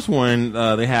the first one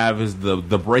they have is the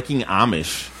breaking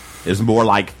Amish. Is more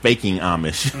like faking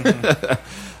Amish.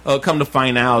 Mm-hmm. Come to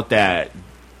find out that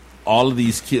all of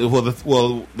these kids...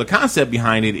 the concept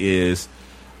behind it is,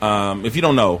 if you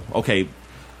don't know, okay...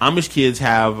 Amish kids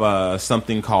have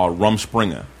something called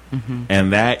Rumspringa,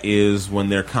 and that is when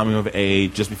they're coming of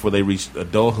age, just before they reach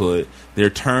adulthood, they're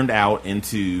turned out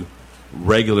into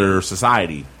regular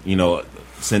society,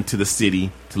 sent to the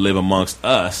city to live amongst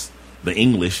us, the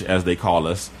English, as they call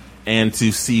us, and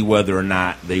to see whether or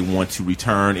not they want to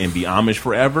return and be Amish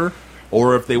forever,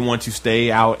 or if they want to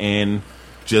stay out and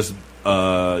just,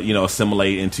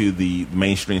 assimilate into the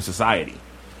mainstream society.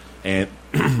 And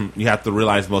you have to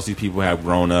realize most of these people have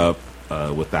grown up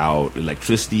without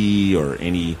electricity or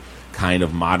any kind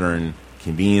of modern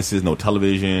conveniences, no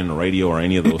television or radio or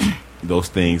any of those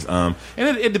things. And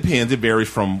it depends. It varies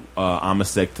from Amish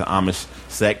sect to Amish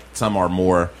sect. Some are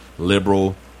more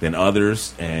liberal than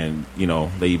others, and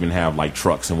they even have like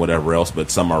trucks and whatever else. But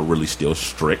some are really still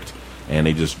strict, and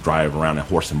they just drive around in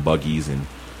horse and buggies and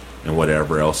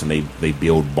whatever else, and they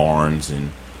build barns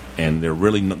and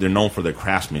they're known for their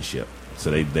craftsmanship. So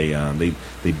they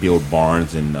build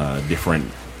barns and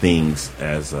different things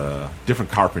as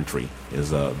different carpentry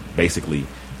is basically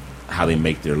how they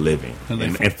make their living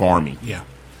and farming. Yeah.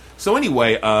 So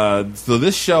anyway, so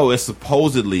this show is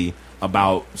supposedly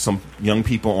about some young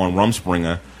people on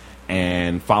Rumspringa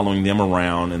and following them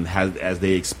around and as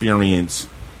they experience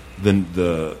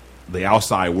the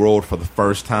outside world for the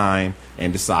first time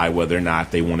and decide whether or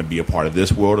not they want to be a part of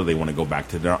this world or they want to go back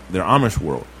to their Amish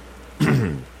world.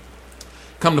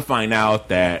 Come to find out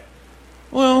that,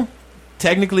 well,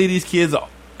 technically these kids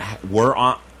were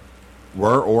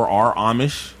or are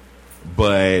Amish,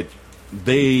 but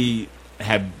they've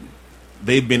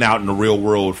been out in the real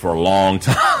world for a long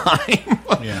time.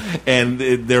 Yeah. And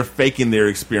they're faking their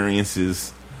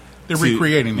experiences. They're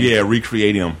recreating them. Yeah,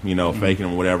 recreating them, faking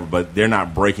them, whatever. But they're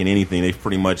not breaking anything. They've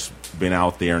pretty much been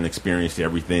out there and experienced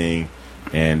everything.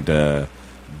 And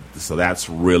so that's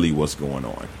really what's going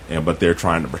on. But they're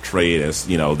trying to portray it as,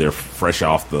 they're fresh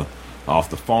off the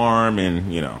farm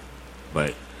and,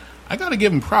 but... I got to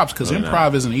give them props because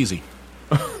improv isn't easy.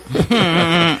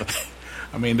 I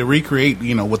mean, to recreate,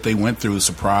 what they went through,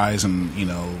 surprise, and,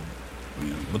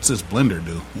 what's this blender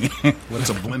do? What's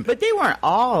a blender? But they weren't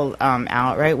all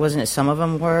out, right? Wasn't it some of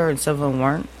them were and some of them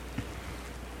weren't?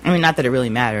 I mean, not that it really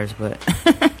matters, but...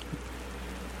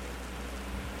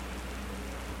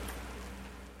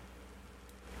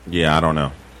 Yeah, I don't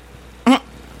know.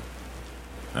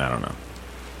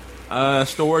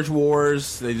 Storage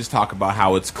Wars, they just talk about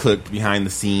how it's cooked behind the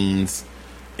scenes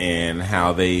and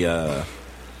how they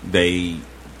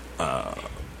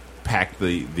pack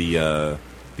the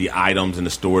items in the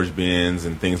storage bins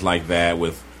and things like that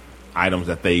with items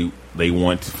that they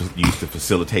want to use to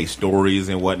facilitate stories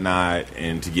and whatnot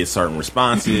and to get certain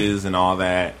responses and all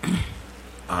that.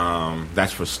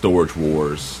 That's for Storage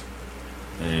Wars.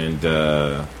 And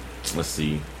let's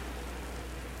see.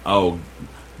 Oh,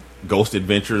 Ghost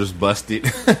Adventures busted.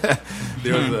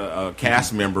 There was a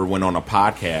cast member went on a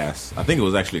podcast. I think it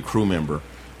was actually a crew member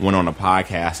went on a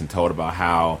podcast and told about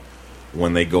how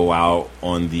when they go out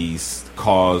on these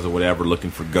calls or whatever looking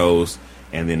for ghosts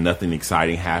and then nothing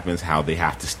exciting happens, how they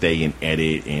have to stay and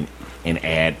edit and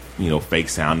add fake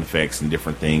sound effects and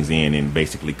different things in and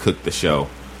basically cook the show.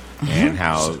 And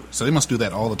how so they must do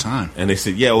that all the time. And they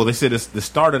said, they said it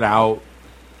started out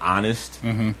honest,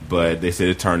 but they said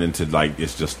it turned into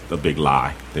it's just a big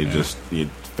lie. They just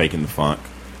faking the funk,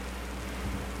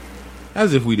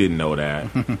 as if we didn't know that.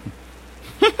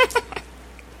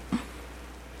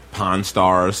 Pawn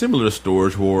Stars, similar to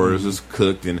Storage Wars, is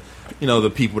cooked, and the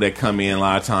people that come in a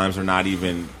lot of times are not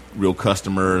even real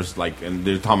customers. Like, and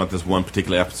they're talking about this one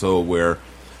particular episode where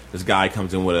this guy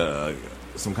comes in with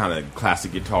some kind of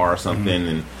classic guitar or something,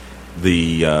 and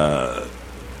the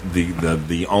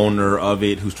owner of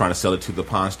it, who's trying to sell it to the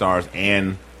Pawn Stars,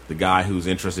 and the guy who's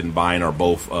interested in buying are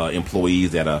both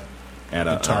employees at a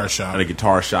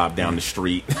guitar shop down the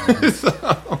street.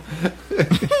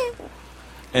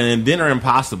 And then Dinner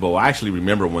Impossible, I actually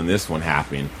remember when this one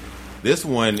happened. This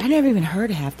one, I never even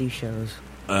heard of half these shows.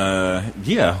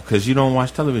 Yeah, because you don't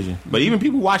watch television. But even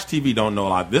people who watch TV don't know a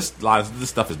lot of this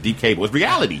stuff is deep cable. It's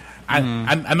reality.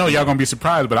 I know y'all gonna be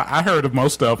surprised, but I heard of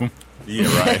most of them. Yeah,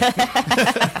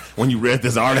 right. When you read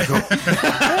this article.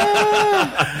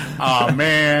 Oh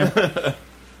man.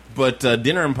 But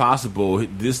Dinner Impossible,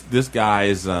 this guy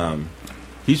is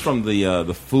he's from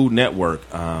the Food Network.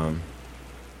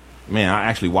 Man, I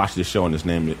actually watched this show and his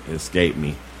name escaped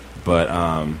me. But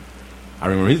I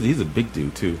remember he's a big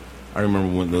dude too. I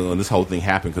remember when this whole thing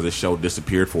happened because the show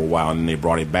disappeared for a while and then they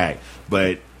brought it back.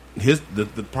 But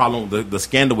the problem, the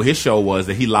scandal with his show was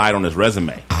that he lied on his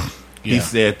resume. Yeah. He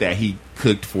said that he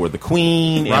cooked for the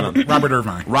Queen, Robert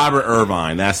Irvine. Robert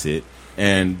Irvine, that's it,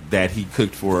 and that he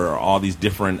cooked for all these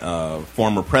different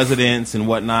former presidents and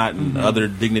whatnot, and other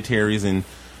dignitaries and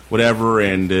whatever.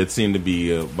 And it seemed to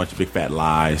be a bunch of big fat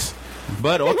lies.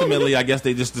 But ultimately, I guess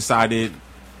they just decided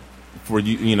for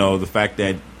the fact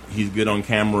that he's good on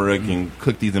camera, can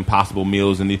cook these impossible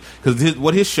meals, and because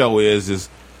what his show is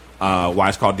why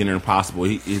it's called Dinner Impossible.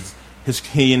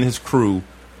 He and his crew,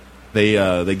 they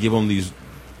give him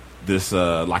this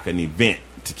like an event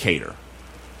to cater,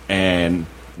 and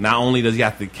not only does he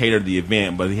have to cater the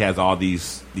event, but he has all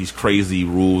these crazy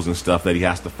rules and stuff that he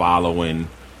has to follow, and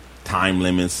time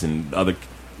limits and other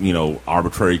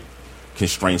arbitrary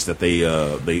constraints that they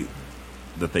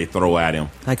throw at him,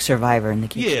 like Survivor in the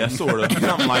kitchen. Yeah, sort of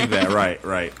something like that.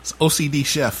 Right. It's OCD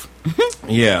chef.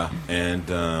 Yeah, and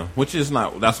which is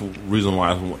that's the reason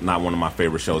why it's not one of my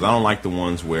favorite shows. I don't like the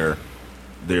ones where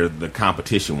they're the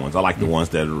competition ones. I like the ones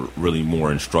that are really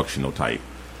more instructional type.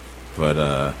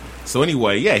 But so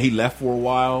anyway, yeah, he left for a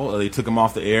while. They took him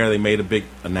off the air. They made a big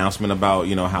announcement about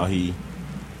how he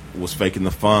was faking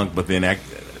the funk, but then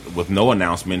with no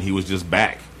announcement, he was just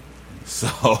back. So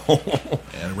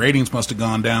the ratings must have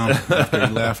gone down after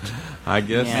he left. I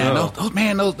guess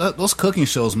so. Those cooking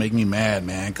shows make me mad,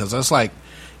 man, because that's like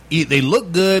they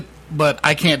look good, but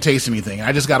I can't taste anything.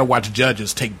 I just got to watch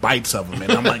judges take bites of them,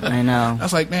 and I'm like, I know. I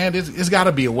was like, man, there's got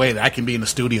to be a way that I can be in the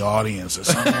studio audience or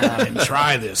something and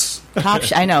try this.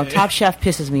 I know. Top Chef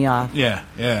pisses me off. Yeah.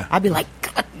 I'd be like,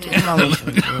 God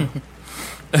damn.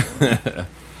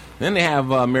 Then they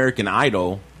have American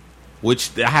Idol,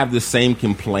 which I have the same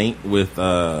complaint with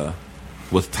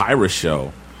Tyra's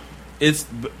show. It's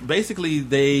basically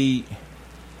they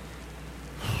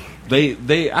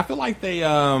I feel like they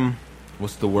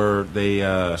what's the word? They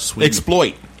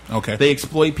exploit. Okay. They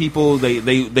exploit people.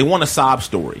 They want a sob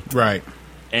story. Right.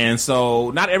 And so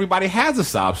not everybody has a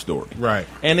sob story. Right.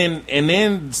 And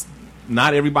then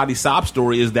not everybody's sob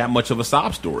story is that much of a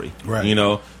sob story.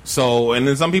 Right. So and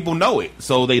then some people know it.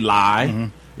 So they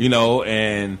lie,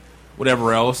 and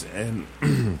whatever else, and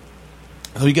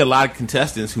so you get a lot of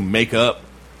contestants who make up,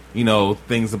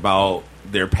 things about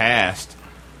their past,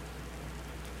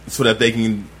 so that they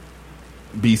can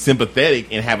be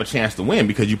sympathetic and have a chance to win.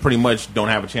 Because you pretty much don't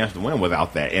have a chance to win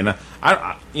without that. And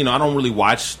I don't really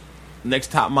watch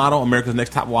America's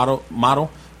Next Top Model,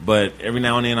 but every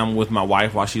now and then I'm with my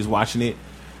wife while she's watching it,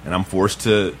 and I'm forced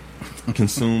to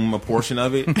consume a portion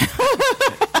of it,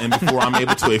 and before I'm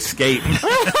able to escape.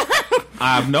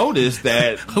 I've noticed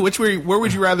that. Where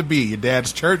would you rather be? Your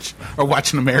dad's church or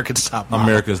watching America's Top Model?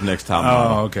 America's Next Top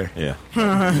Model. Oh, okay. Yeah.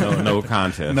 No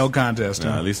contest. No contest.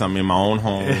 At least I'm in my own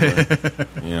home. But,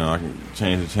 I can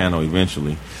change the channel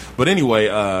eventually. But anyway,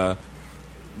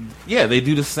 they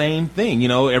do the same thing.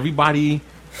 Everybody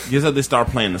gets up, they start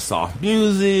playing the soft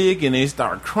music, and they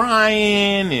start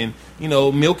crying, and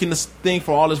milking this thing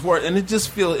for all it's worth, and it's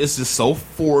just so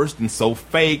forced and so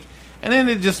fake. And then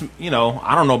it just,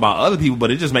 I don't know about other people,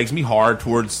 but it just makes me hard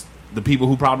towards the people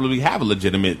who probably have a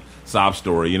legitimate sob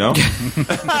story, It's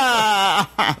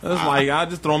like, I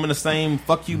just throw them in the same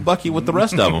fuck you bucket with the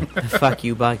rest of them. Fuck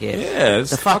you bucket. Yeah.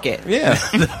 The fuck it. Yeah.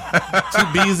 2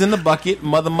 B's in the bucket,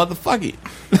 motherfuck it.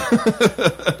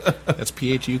 That's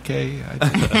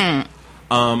PHUK.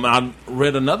 I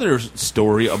read another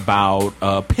story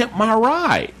about Pimp My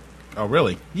Ride. Oh,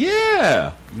 really?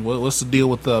 Yeah. What's the deal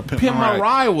with Pimp My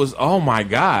Ride? Was, oh my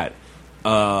God,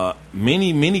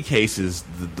 many cases,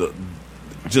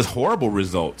 just horrible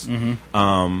results.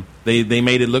 They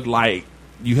made it look like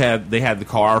they had the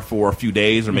car for a few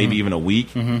days or maybe even a week.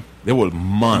 There were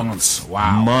months.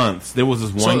 Wow. Months. There was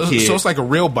this one kid. So it's like a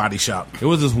real body shop. There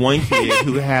was this one kid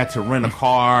who had to rent a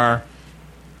car,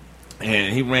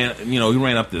 and he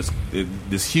ran up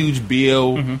this huge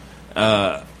bill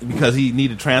because he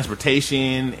needed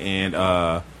transportation, and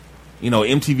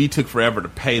MTV took forever to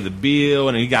pay the bill,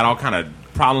 and he got all kind of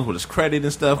problems with his credit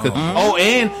and stuff.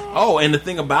 And the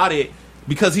thing about it,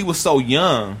 because he was so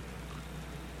young,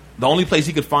 the only place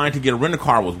he could find to get a rental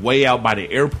car was way out by the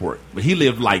airport. But he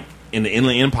lived like in the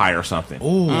Inland Empire or something.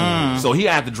 So he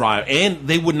had to drive, and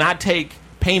they would not take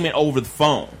payment over the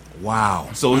phone. Wow.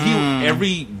 So he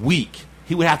every week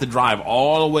he would have to drive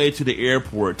all the way to the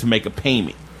airport to make a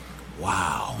payment.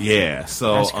 Wow. Yeah.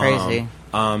 So that's crazy.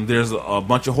 There's a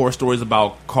bunch of horror stories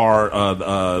about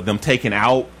them taking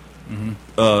out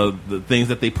the things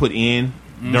that they put in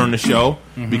during the show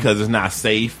because it's not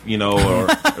safe, or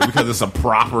because it's a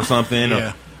prop or something,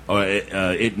 or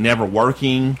it never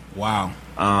working. Wow.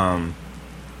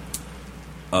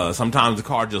 Sometimes the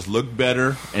car just looked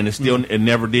better and it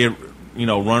never did,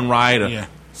 run right. Or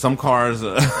some cars,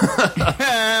 it's like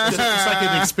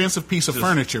an expensive piece of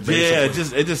furniture.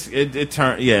 Basically. It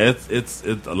turned. Yeah, it's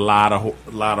a lot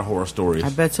of horror stories. I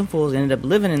bet some fools ended up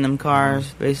living in them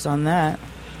cars based on that.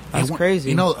 That's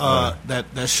crazy.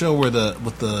 That show with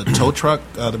the tow truck,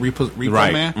 the repo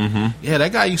right. man. Mm-hmm. Yeah,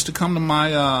 that guy used to come to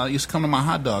my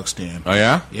hot dog stand. Oh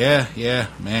yeah, yeah,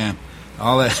 man.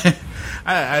 All that.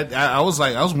 I was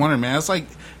wondering, man. It's like,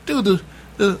 dude,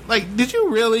 did you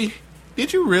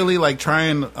really like try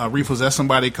and repossess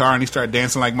somebody's car and he started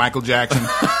dancing like Michael Jackson,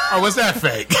 or was that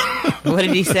fake? What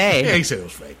did he say? Yeah, he said it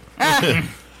was fake.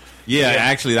 Yeah,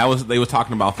 actually, they were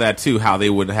talking about that too. How they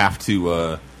would have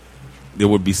to. There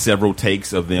would be several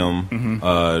takes of them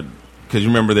because you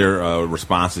remember their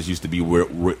responses used to be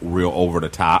real over the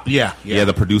top. Yeah.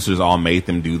 The producers all made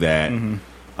them do that.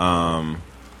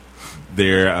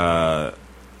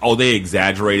 They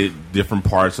exaggerated different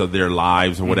parts of their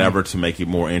lives or whatever to make it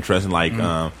more interesting. Like,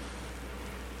 I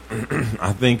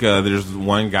think there's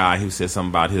one guy who said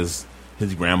something about his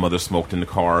grandmother smoked in the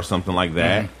car or something like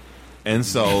that, and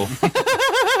so.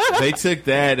 They took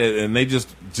that and they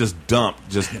just dumped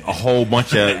just a whole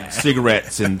bunch of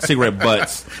cigarettes and cigarette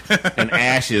butts and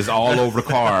ashes all over the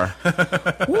car.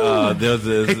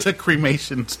 They took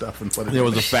cremation stuff and put it. There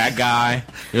was a fat guy.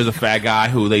 There's a fat guy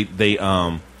who they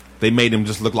made him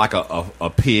just look like a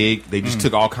pig. They just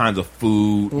took all kinds of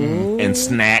food and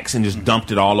snacks and just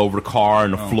dumped it all over the car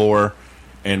and the floor.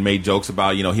 And made jokes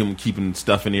about him keeping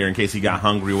stuff in there in case he got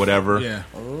hungry or whatever. Yeah.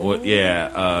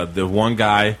 The one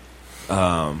guy.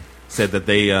 Said that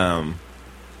they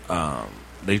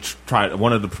tried.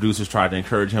 One of the producers tried to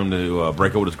encourage him to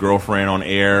break up with his girlfriend on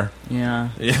air. Yeah.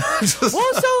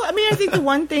 I think the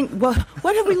one thing. Well,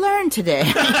 what have we learned today?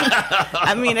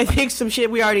 I think some shit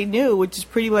we already knew, which is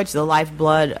pretty much the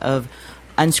lifeblood of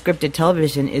unscripted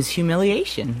television, is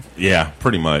humiliation. Yeah,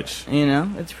 pretty much.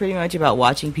 It's pretty much about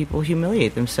watching people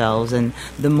humiliate themselves, and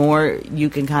the more you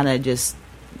can kind of just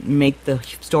make the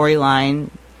storyline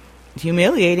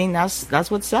humiliating, that's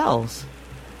what sells.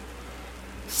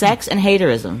 Sex and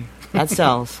haterism, that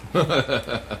sells.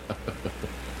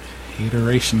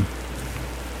 Hateration.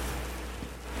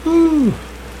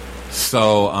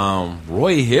 So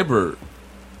Roy Hibbert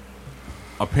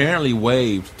apparently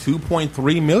waived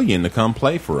 $2.3 million to come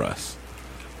play for us.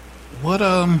 What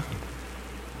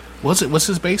what's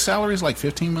his base salary? Is like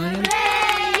 $15 million?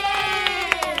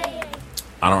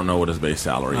 I don't know what his base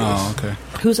salary is. Oh, okay.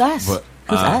 Who's us? But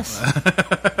Who's us?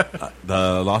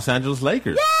 The Los Angeles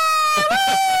Lakers. Yay!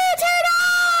 Turn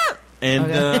up!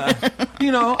 And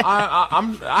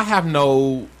I have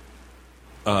no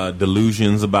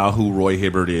delusions about who Roy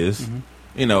Hibbert is.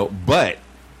 But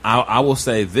I will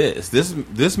say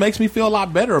this makes me feel a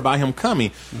lot better about him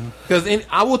coming, because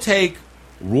I will take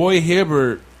Roy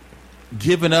Hibbert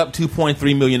giving up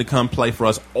 $2.3 million to come play for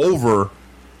us over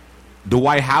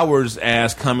Dwight Howard's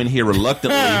ass coming here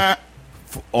reluctantly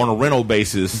on a rental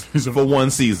basis for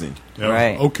one season.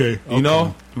 Right. Okay.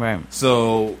 Right.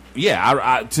 So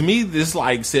yeah, to me this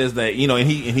says that and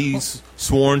he's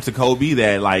sworn to Kobe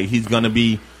that he's gonna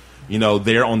be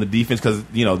there on the defense, because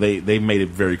they made it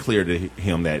very clear to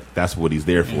him that that's what he's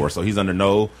there for. So he's under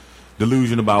no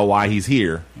delusion about why he's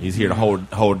here. He's here to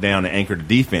hold down and anchor the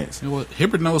defense. Well,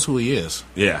 Hibbert knows who he is.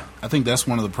 Yeah, I think that's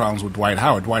one of the problems with Dwight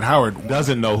Howard. Dwight Howard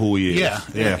doesn't know who he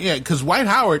is. Yeah. Because Dwight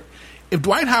Howard, if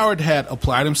Dwight Howard had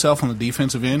applied himself on the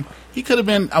defensive end, he could have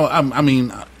been.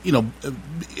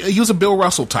 He was a Bill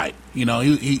Russell type.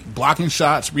 He blocking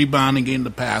shots, rebounding, getting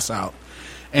the pass out,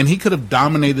 and he could have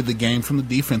dominated the game from the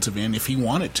defensive end if he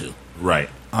wanted to. Right.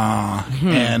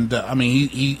 And I mean,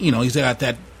 he's got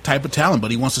that type of talent,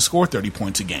 but he wants to score 30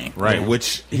 points a game. Right,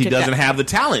 which he doesn't have the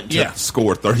talent to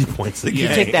score 30 points a game.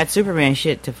 You took that Superman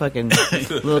shit to fucking a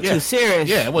little too serious.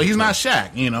 Yeah, well, he's not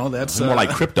Shaq, that's... more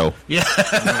like crypto. Yeah.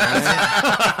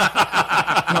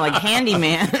 More like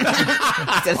Handyman.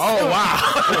 Oh,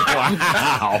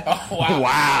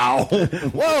 wow.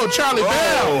 Whoa, Charlie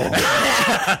Bell.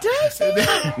 Did I say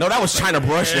that? No, that was China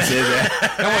Brush that said that.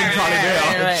 That wasn't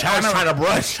China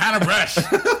Brush. China Brush.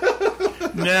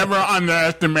 Never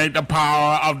underestimate the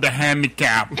power of the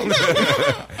handicap.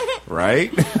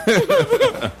 Right?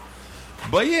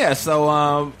 But yeah, so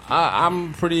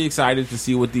I'm pretty excited to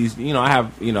see what these.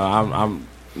 I'm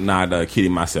not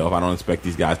kidding myself. I don't expect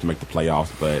these guys to make the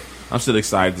playoffs, but I'm still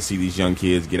excited to see these young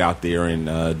kids get out there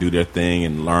and do their thing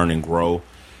and learn and grow.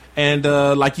 And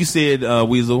like you said,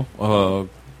 Weasel,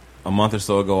 a month or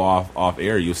so ago off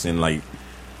air, you were saying we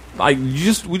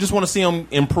just want to see them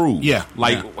improve. Yeah.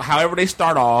 However they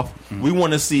start off, we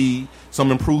want to see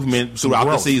some improvement throughout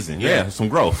the season. Yeah, some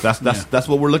growth. That's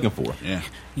what we're looking for. Yeah.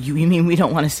 You mean we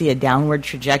don't want to see a downward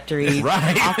trajectory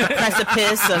right. off the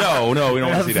precipice of, no, we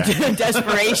don't want to see that.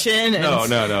 Desperation and,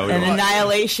 and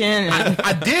annihilation.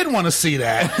 I did want to see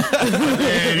that.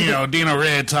 And, Dino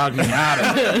Red talked me out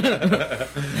of it.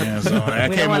 Yeah, so I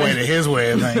came away to his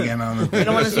way of thinking. We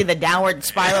don't want to see the downward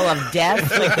spiral of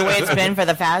death like the way it's been for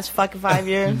the past fucking 5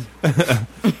 years.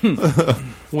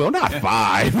 Well, not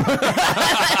 5.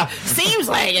 Seems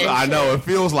like it. I know, it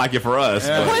feels like it for us.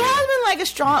 Yeah. Well, it has been like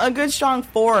a good strong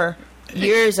 4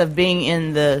 years of being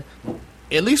in the...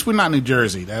 At least we're not New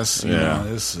Jersey. That's,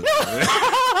 as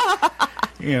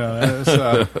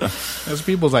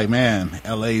people's like, man,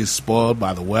 LA's spoiled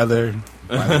by the weather,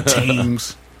 by the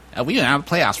teams. We've been out of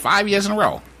the playoffs 5 years in a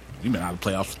row. We've been out of the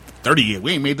playoffs 30 years.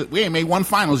 We ain't made one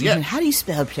finals yet. How do you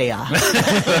spell playoffs?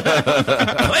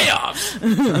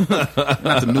 Playoffs.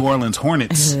 Not the New Orleans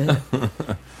Hornets.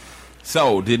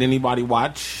 So, did anybody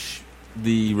watch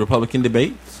the Republican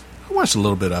debates? I watched a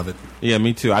little bit of it. Yeah,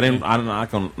 me too. I'm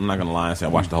not gonna lie and say I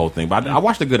watched the whole thing, but I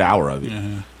watched a good hour of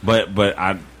it. But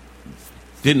I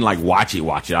didn't watch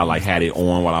it. I had it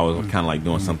on while I was kind of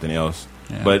doing something else.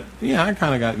 Yeah. But yeah, I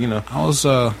kind of got I was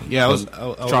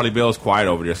Charlie Bell's quiet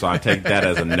over there, so I take that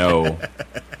as a no,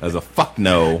 as a fuck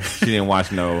no. She didn't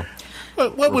watch no.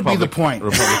 What would be the point?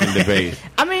 Republican debate.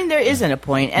 I mean, there isn't a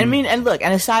point. And and look,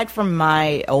 and aside from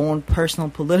my own personal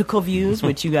political views,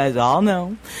 which you guys all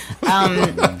know,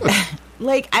 I'm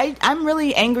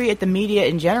really angry at the media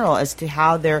in general as to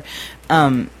how they're.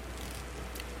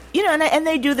 And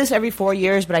they do this every 4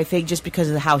 years, but I think just because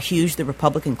of how huge the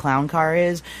Republican clown car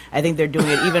is, I think they're doing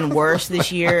it even worse this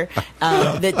year.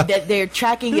 That they're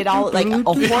tracking it all like a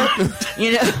horse.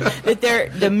 That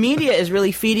the media is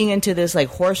really feeding into this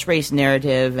horse race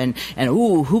narrative and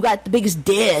who got the biggest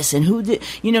diss and who did.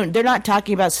 They're not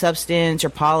talking about substance or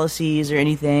policies or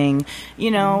anything.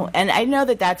 And I know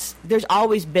there's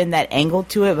always been that angle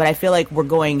to it, but I feel like we're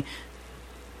going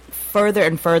further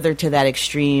and further to that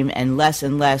extreme and less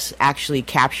actually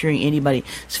capturing anybody's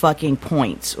fucking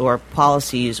points or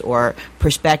policies or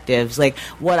perspectives.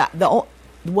 What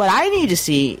I need to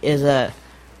see is a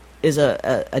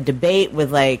debate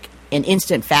with an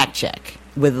instant fact check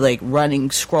with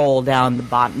running scroll down the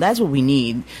bottom. That's what we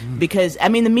need because the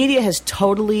media has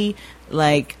totally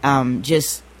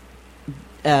just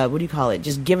what do you call it?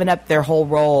 Just given up their whole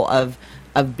role of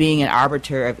being an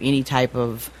arbiter of any type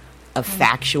of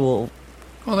factual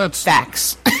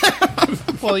facts.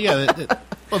 Well, yeah.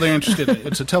 They're interested.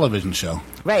 It's a television show.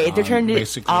 Right. They're turning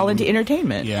it all into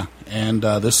entertainment. Yeah. And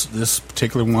this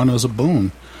particular one was a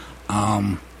boon.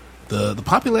 The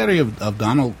popularity of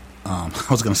Donald... I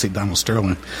was going to say Donald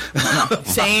Sterling.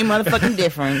 Same motherfucking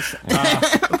difference.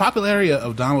 The popularity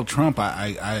of Donald Trump,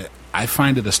 I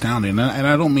find it astounding. And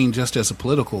I don't mean just as a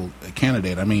political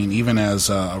candidate. I mean, even as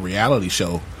a reality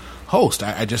show host,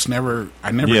 I just never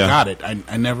got it.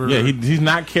 I never. Yeah, he's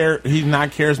not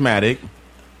charismatic.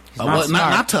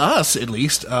 Not to us, at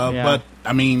least. But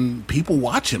I mean, people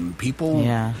watch him. People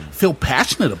feel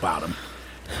passionate about him.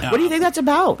 What do you think that's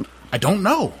about? I don't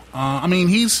know.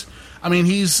 He's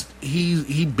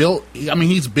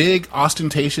big,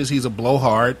 ostentatious. He's a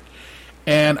blowhard,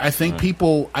 and I think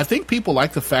people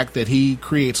like the fact that he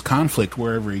creates conflict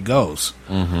wherever he goes.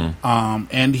 Mm-hmm.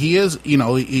 And he is,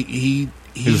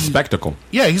 He's a spectacle.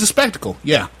 Yeah, he's a spectacle.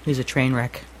 Yeah, he's a train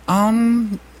wreck.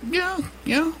 Yeah,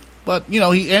 but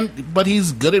but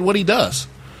he's good at what he does,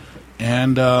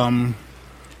 and I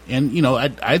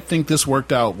think this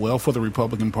worked out well for the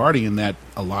Republican Party in that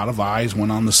a lot of eyes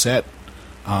went on the set,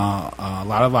 a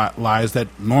lot of eyes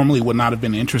that normally would not have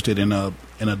been interested in a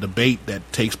debate that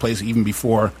takes place even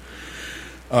before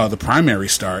the primary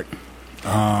start,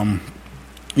 a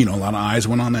lot of eyes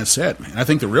went on that set. And I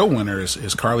think the real winner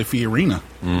is Carly Fiorina.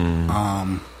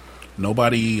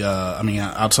 Nobody,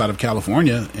 outside of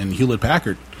California and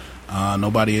Hewlett-Packard,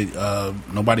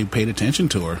 nobody paid attention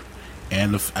to her.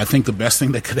 And I think the best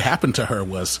thing that could happen to her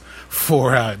was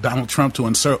for Donald Trump to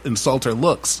insult her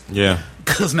looks. Yeah.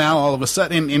 Because now all of a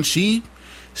sudden, and she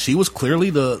was clearly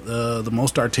the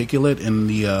most articulate and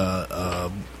the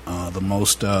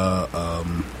most,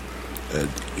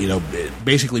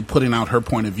 basically putting out her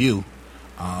point of view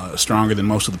stronger than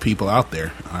most of the people out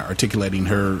there, articulating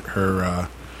her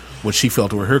what she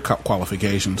felt were her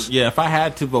qualifications. Yeah, if I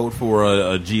had to vote for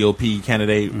a GOP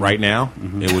candidate right now,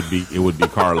 it would be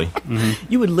Carly.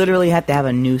 You would literally have to have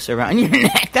a noose around your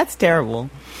neck. That's terrible.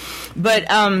 But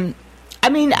I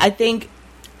think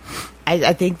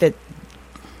that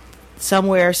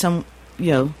somewhere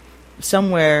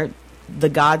the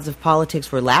gods of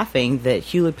politics were laughing that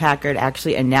Hewlett-Packard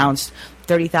actually announced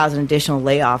 30,000 additional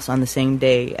layoffs on the same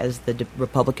day as the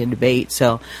Republican debate.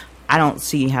 So I don't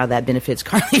see how that benefits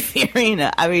Carly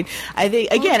Fiorina. I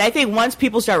think once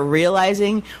people start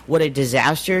realizing what a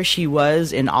disaster she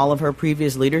was in all of her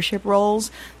previous leadership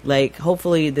roles, like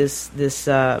hopefully this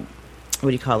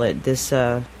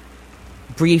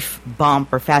brief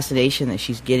bump or fascination that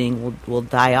she's getting will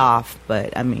die off.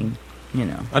 But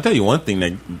I'll tell you one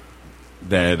thing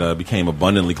that became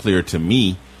abundantly clear to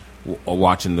me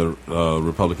watching the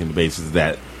Republican debates is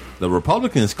that the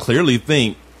Republicans clearly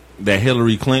think that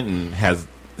Hillary Clinton has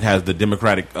the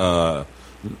Democratic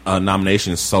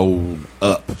nomination sold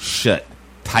up, shut,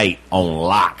 tight, on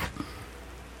lock.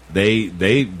 They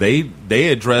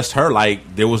addressed her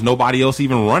like there was nobody else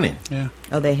even running. Yeah.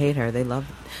 Oh, they hate her. They love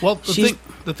her. Well, the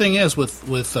thing is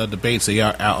with debates, they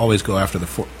always go after the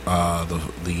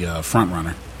front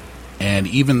runner, and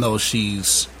even though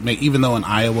in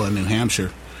Iowa and New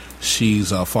Hampshire,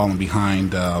 she's fallen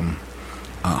behind.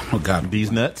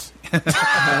 These nuts.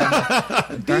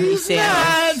 Bernie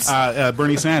Sanders.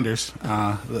 Bernie Sanders,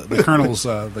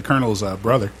 the colonel's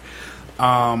brother.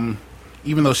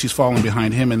 Even though she's fallen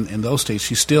behind him in those states,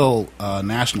 she's still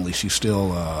nationally. She's still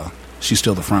the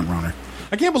front runner.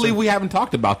 I can't believe we haven't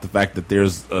talked about the fact that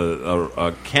there's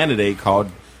a candidate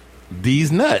called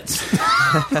These Nuts.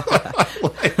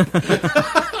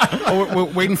 We're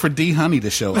waiting for D. Honey to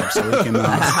show up so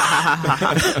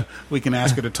we can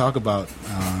ask her to talk about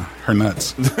her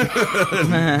nuts. These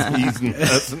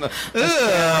nuts. Well,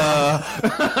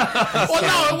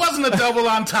 no, it wasn't a double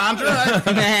entendre.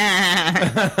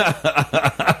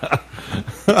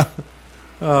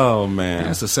 Oh, man.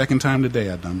 That's the second time today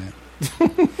I've done that.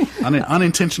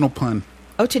 Unintentional pun.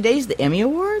 Oh, today's the Emmy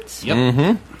Awards? Yep.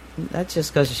 Mm-hmm. That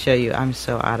just goes to show you I'm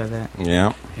so out of it.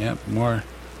 Yeah. Yep.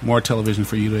 More television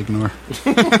for you to ignore.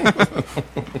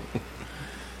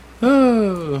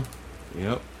 Oh.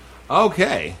 Yep.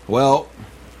 Okay. Well,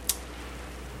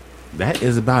 that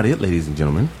is about it, ladies and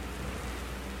gentlemen.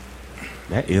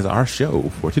 That is our show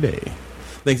for today.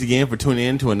 Thanks again for tuning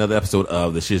in to another episode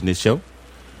of The Shiznit Show.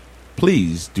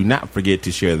 Please do not forget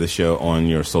to share the show on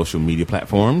your social media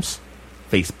platforms,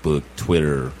 Facebook,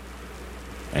 Twitter,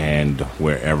 and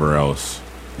wherever else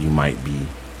you might be.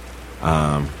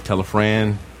 Tell a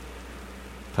friend,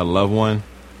 tell a loved one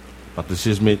about the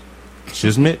Shiznit?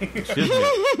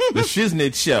 The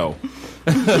Shiznit Show.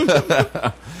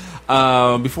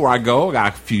 Before I go, I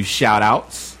got a few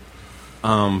shout-outs.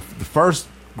 The first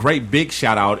great big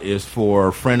shout-out is for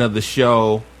a friend of the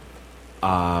show,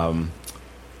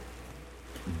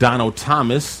 Donald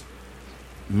Thomas.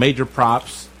 Major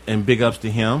props and big ups to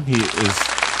him. He is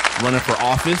running for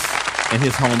office in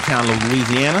his hometown of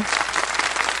Louisiana.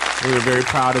 We are very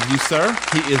proud of you, sir.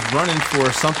 He is running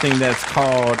for something that's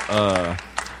called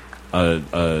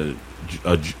a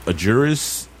juror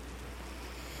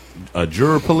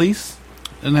police.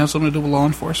 Doesn't it have something to do with law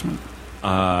enforcement?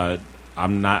 I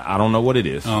don't know what it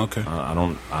is. Oh, okay.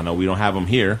 I know we don't have them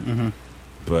here. Mm-hmm.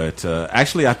 But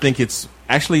actually, I think it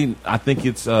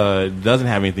doesn't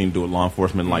have anything to do with law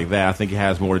enforcement like that. I think it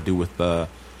has more to do with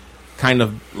kind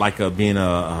of like being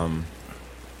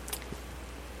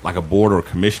like a board or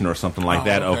commissioner or something like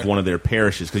that of one of their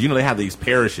parishes, because they have these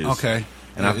parishes. Okay,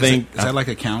 and I think is that like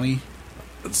a county?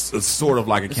 It's sort of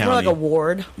like a county. It's more like a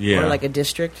ward, yeah, or like a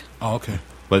district. Oh, okay.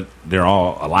 But they're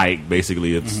all alike.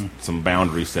 Basically, it's some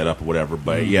boundaries set up or whatever.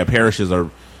 But yeah, parishes are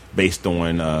based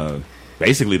on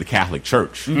basically the Catholic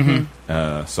Church.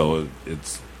 Mm-hmm. So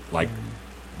it's like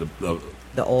the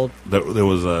old. There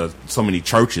was so many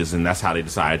churches, and that's how they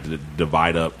decided to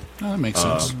divide up. That makes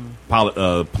sense.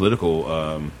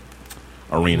 Political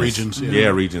arenas, regions. Yeah,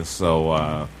 regions.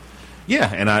 So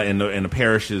and the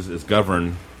parish is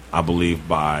governed I believe,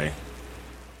 by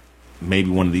maybe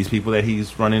one of these people that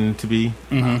he's running to be.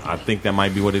 I think that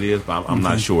might be what it is, but I'm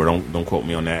not sure. Don't quote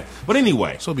me on that. But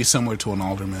anyway. So it'll be similar to an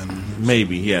alderman.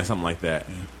 Maybe, yeah, something like that.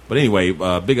 Yeah. But anyway,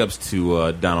 big ups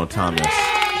to Donald Thomas,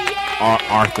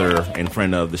 Arthur, and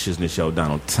friend of the Shiznit Show,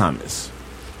 Donald Thomas.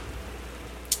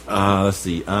 Let's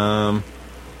see. Shout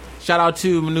out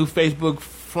to my new Facebook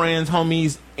friends,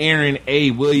 homies, Aaron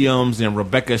A. Williams and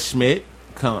Rebecca Schmidt,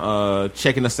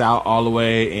 checking us out all the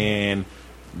way in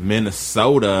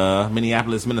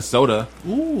Minneapolis, Minnesota.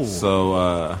 Ooh.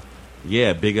 So,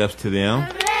 yeah, big ups to them.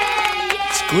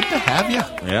 It's good to have you.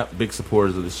 Yeah, big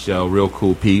supporters of the show. Real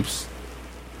cool peeps.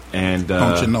 And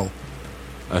don't you know?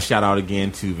 A shout out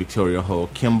again to Victoria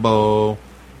Hull-Kimbel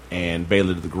and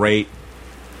Baylor the Great.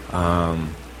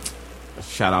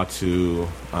 Shout out to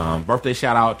birthday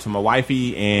shout out to my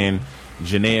wifey and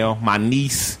Janelle, my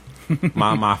niece,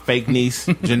 my fake niece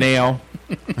Janelle.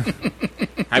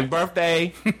 Happy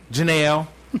birthday, Janelle.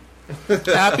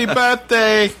 Happy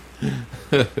birthday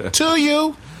to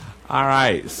you. All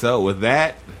right, so with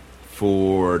that,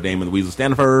 for Damon the Weasel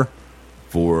Stanford,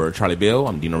 for Charlie Bill,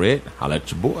 I'm Dino Red. Holla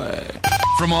at your boy.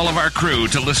 From all of our crew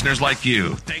to listeners like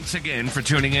you, thanks again for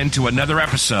tuning in to another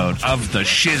episode of The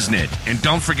Shiznit. And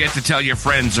don't forget to tell your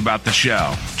friends about the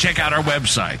show. Check out our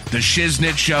website,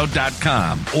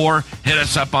 theshiznitshow.com, or hit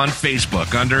us up on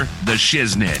Facebook under The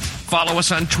Shiznit. Follow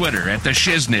us on Twitter at The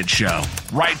Shiznit Show.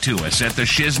 Write to us at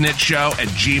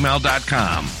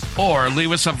theshiznitshow@gmail.com, or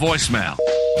leave us a voicemail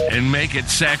and make it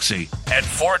sexy at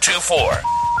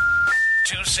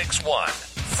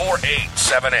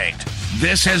 424-261-4878.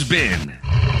 This has been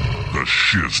The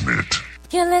Shiznit.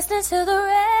 You're listening to the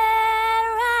Red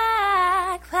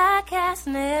Rock Podcast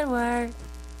Network.